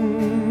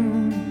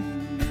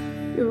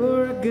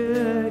 You're a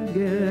good,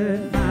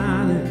 good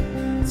Father.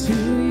 It's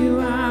who you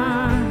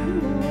are.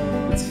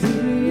 It's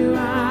who you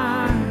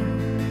are.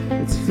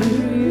 It's who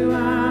you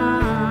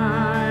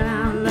are. And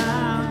I'm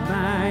loved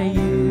by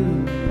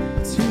you.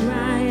 It's who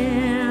I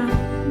am.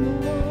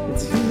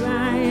 It's who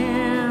I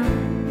am.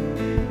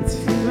 It's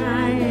who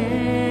I am.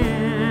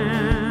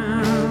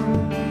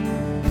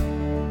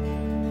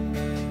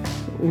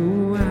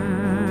 Oh,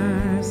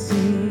 I've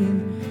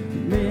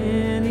seen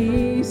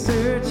many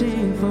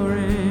searching for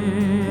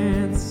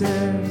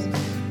answers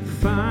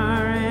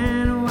far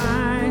and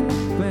wide,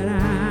 but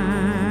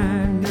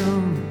I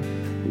know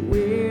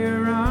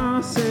we're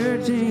all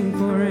searching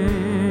for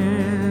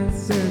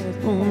answers.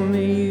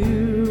 Only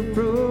you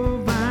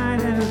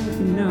provide us,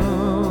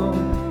 know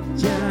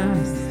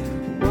just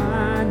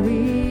what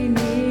we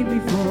need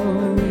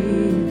before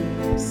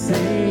we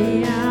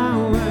say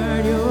a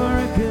word. You're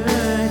a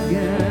good,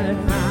 good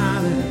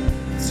Father.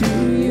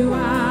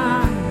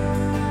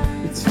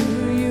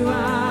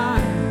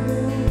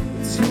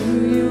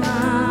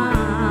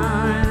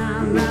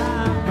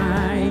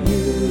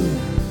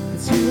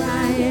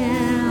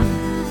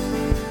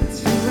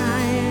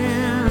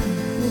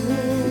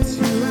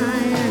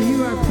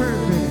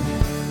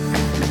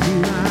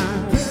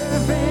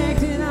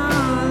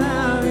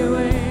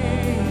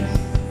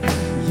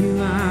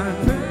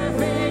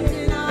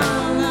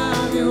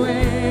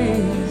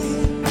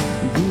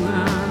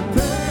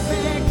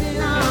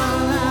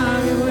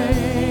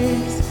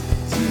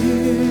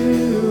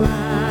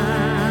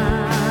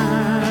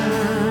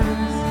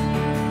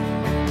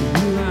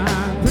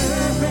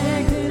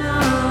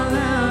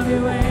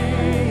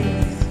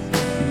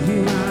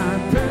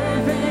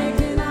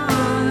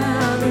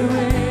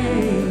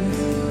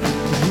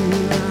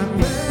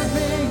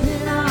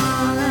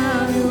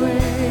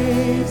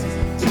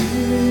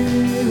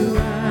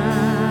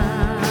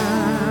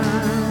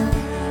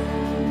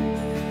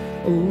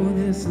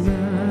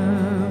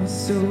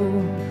 so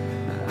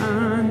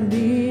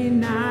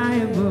undeniable.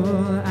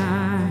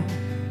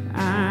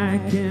 I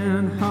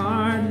can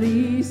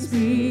hardly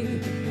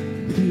speak.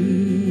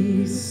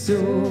 Peace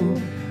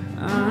so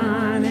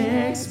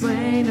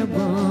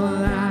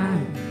unexplainable.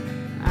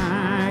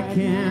 I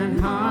can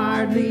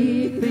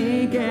hardly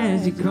think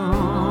as you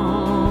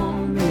call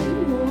me.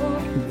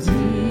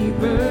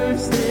 Deeper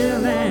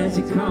still as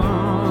you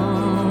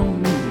call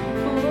me.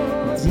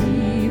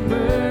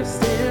 Deeper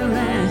still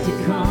as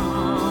you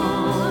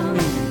call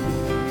me.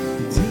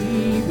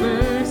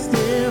 Deeper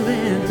still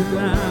into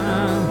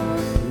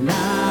love.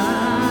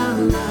 Love,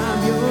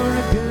 love, you're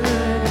a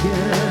good,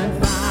 good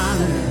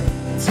Father.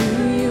 To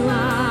you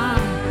are,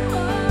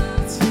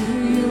 to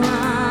you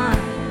are,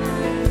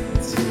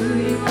 to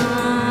you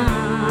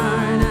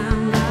are, and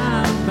I'm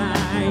loved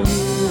by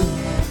you.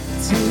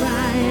 To I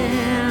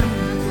am,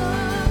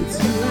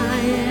 to I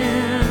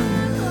am,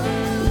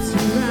 to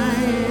I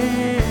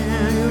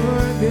am, you're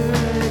a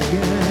good,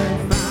 good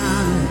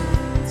Father.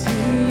 To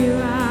you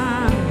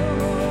are,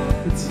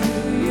 to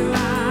you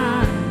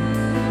are,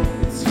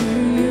 to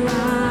you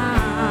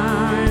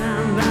are, and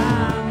I'm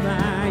loved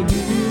by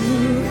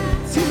you.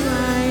 To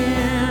I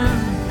am,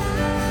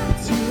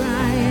 to I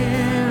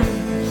am,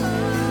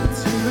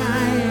 to I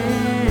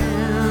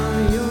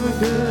am, you're a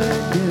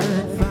good,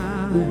 good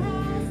Father.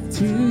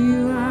 To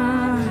you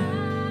are,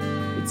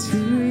 to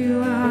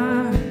you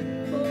are,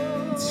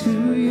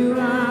 to you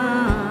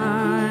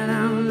are, and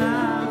I'm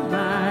loved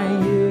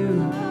by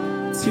you.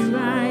 To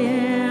I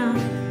am,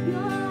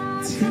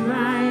 to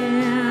I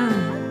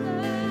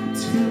am,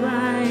 to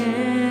I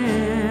am.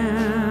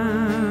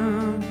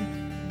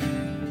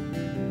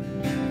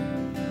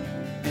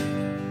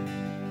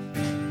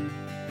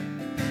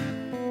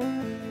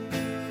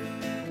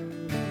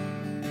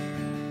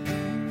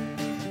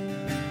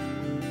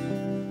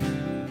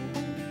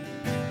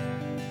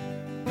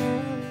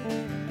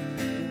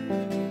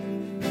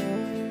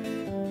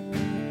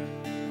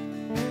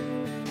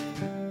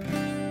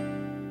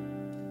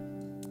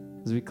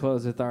 As we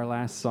close with our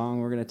last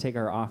song, we're going to take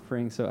our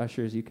offering. So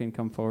ushers, you can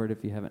come forward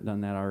if you haven't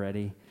done that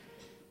already.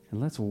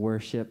 And let's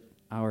worship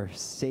our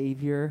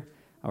Savior,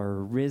 our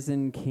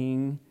risen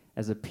King.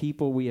 As a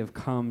people, we have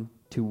come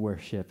to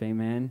worship.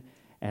 Amen.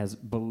 As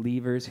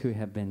believers who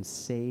have been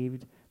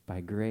saved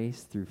by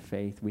grace through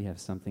faith, we have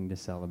something to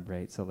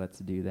celebrate. So let's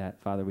do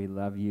that. Father, we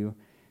love you.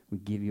 We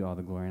give you all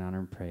the glory and honor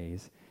and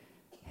praise.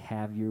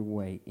 Have your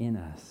way in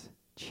us.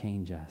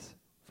 Change us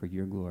for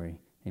your glory.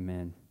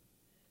 Amen.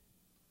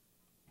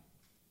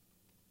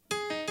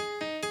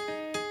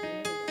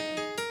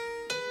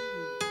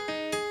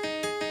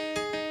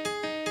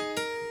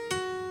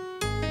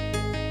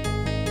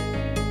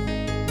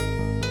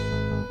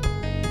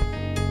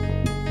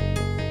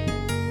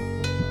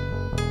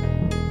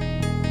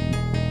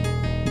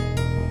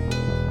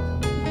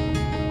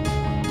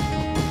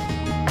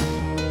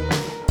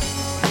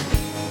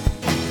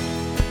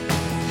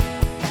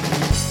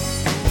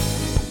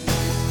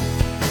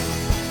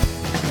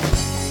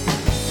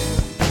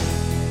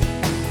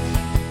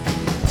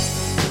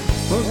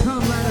 Oh, come,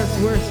 let us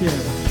worship.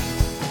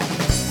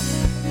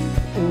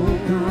 Oh,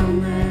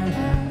 come, let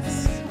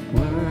us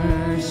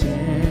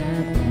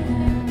worship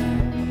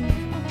Him.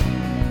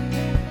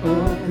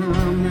 Oh,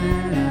 come,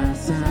 let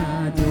us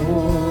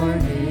adore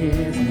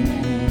His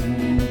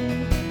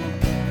name.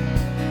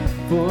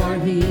 For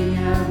He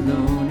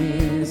alone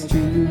is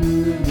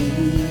truly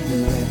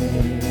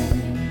great.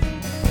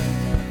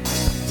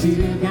 To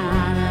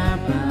God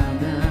above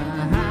the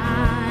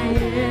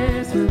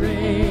highest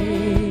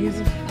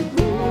praise.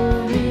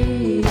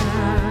 Gloria,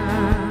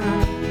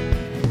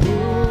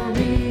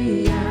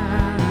 Gloria,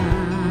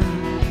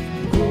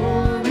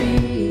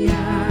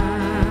 Gloria,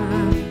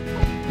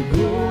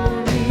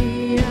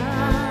 Gloria.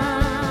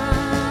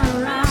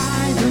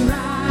 Rise and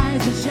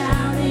rise and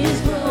shout His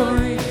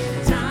glory.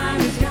 Time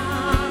has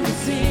come to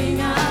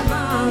sing of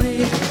all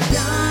He's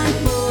done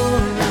for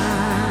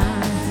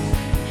us.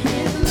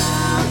 His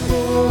love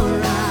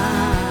for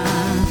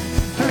us.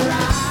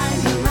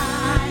 Rise and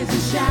rise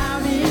and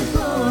shout His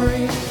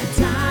glory.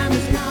 Time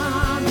has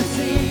come to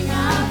sing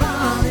of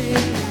all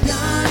He's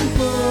done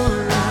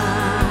for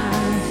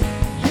us.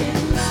 His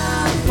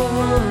love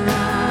for us.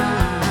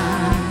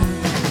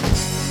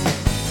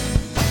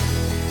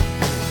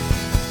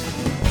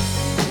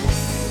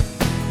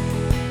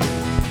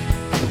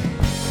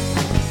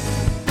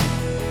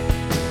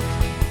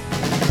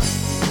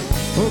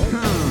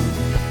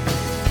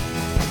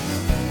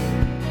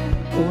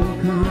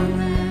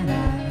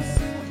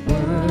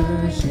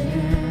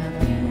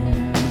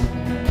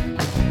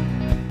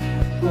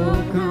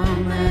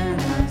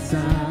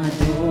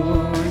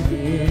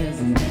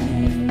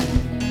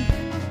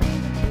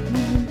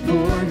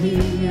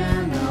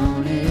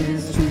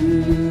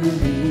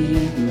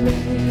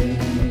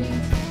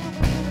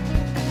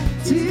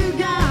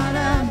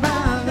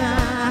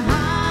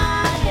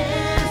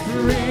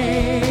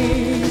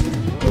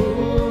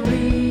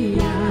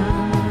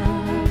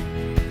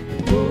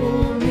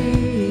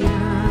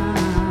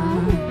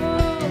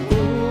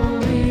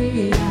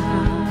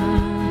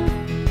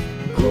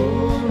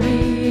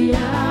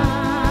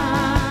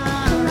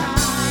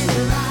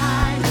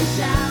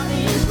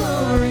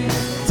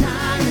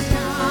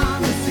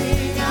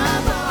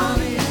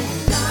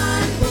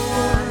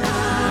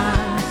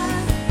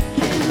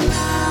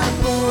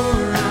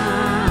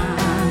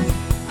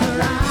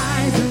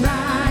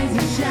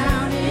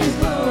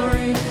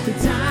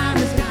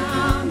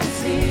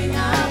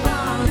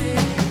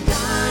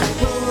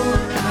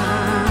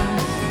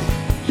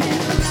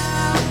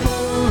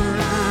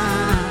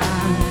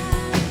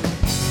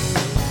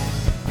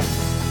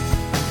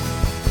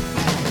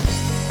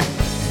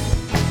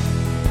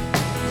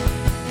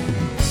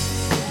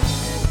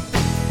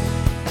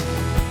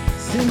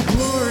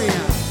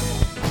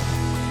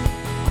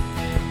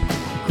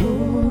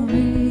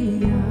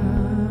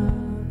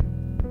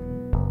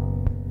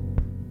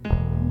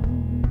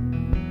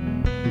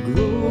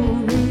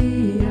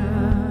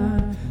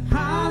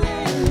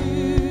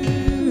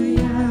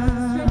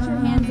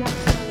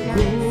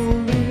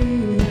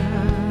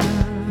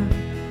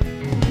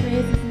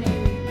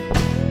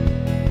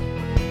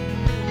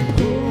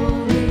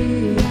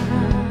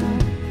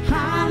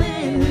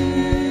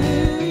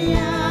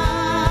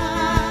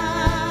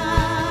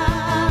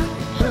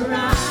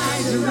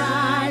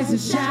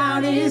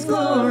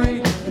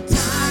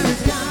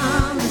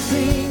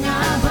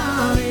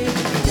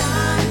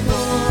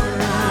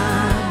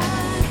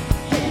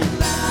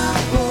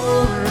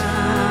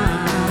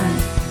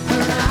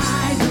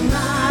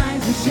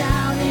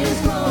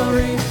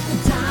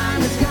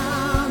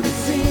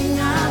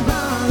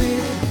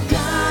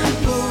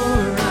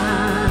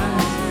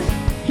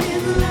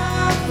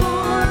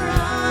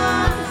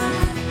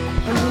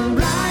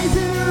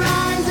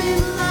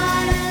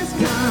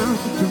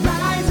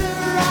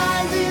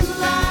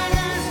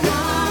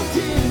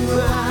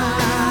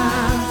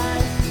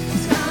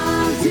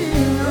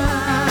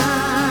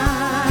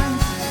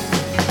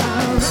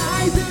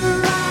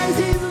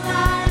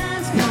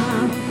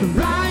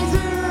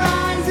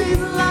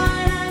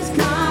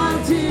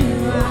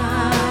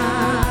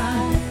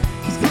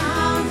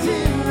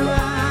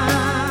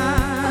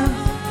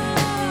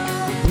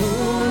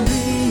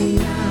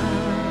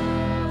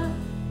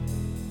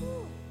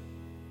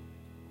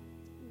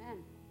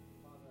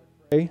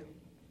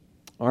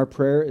 Our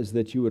prayer is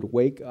that you would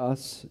wake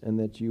us and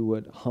that you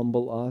would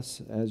humble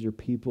us as your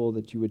people,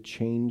 that you would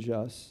change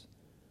us,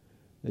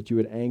 that you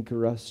would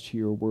anchor us to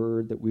your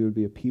word, that we would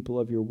be a people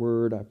of your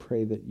word. I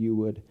pray that you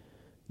would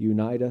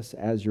unite us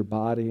as your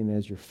body and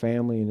as your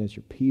family and as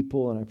your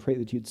people, and I pray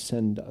that you'd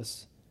send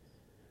us,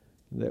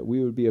 that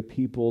we would be a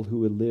people who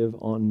would live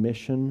on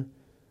mission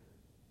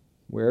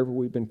wherever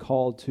we've been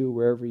called to,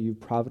 wherever you've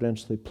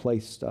providentially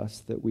placed us,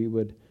 that we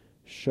would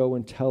show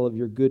and tell of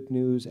your good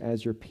news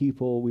as your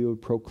people. We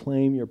would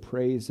proclaim your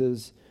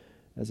praises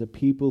as a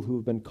people who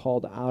have been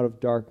called out of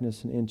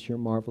darkness and into your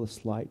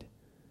marvelous light.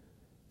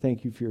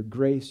 Thank you for your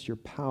grace, your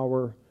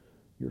power,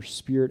 your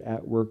Spirit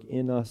at work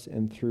in us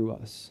and through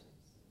us.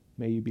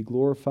 May you be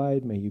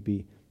glorified, may you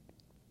be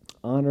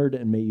honored,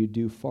 and may you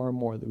do far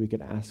more than we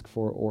could ask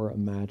for or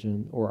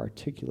imagine or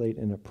articulate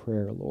in a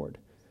prayer, Lord.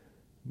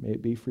 May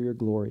it be for your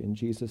glory. In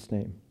Jesus'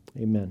 name,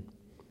 amen.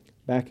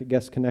 Back at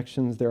Guest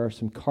Connections, there are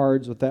some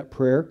cards with that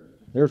prayer.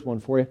 There's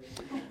one for you.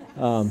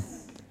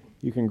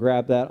 You can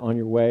grab that on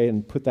your way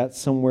and put that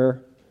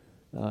somewhere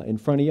in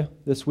front of you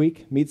this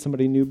week. Meet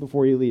somebody new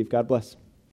before you leave. God bless.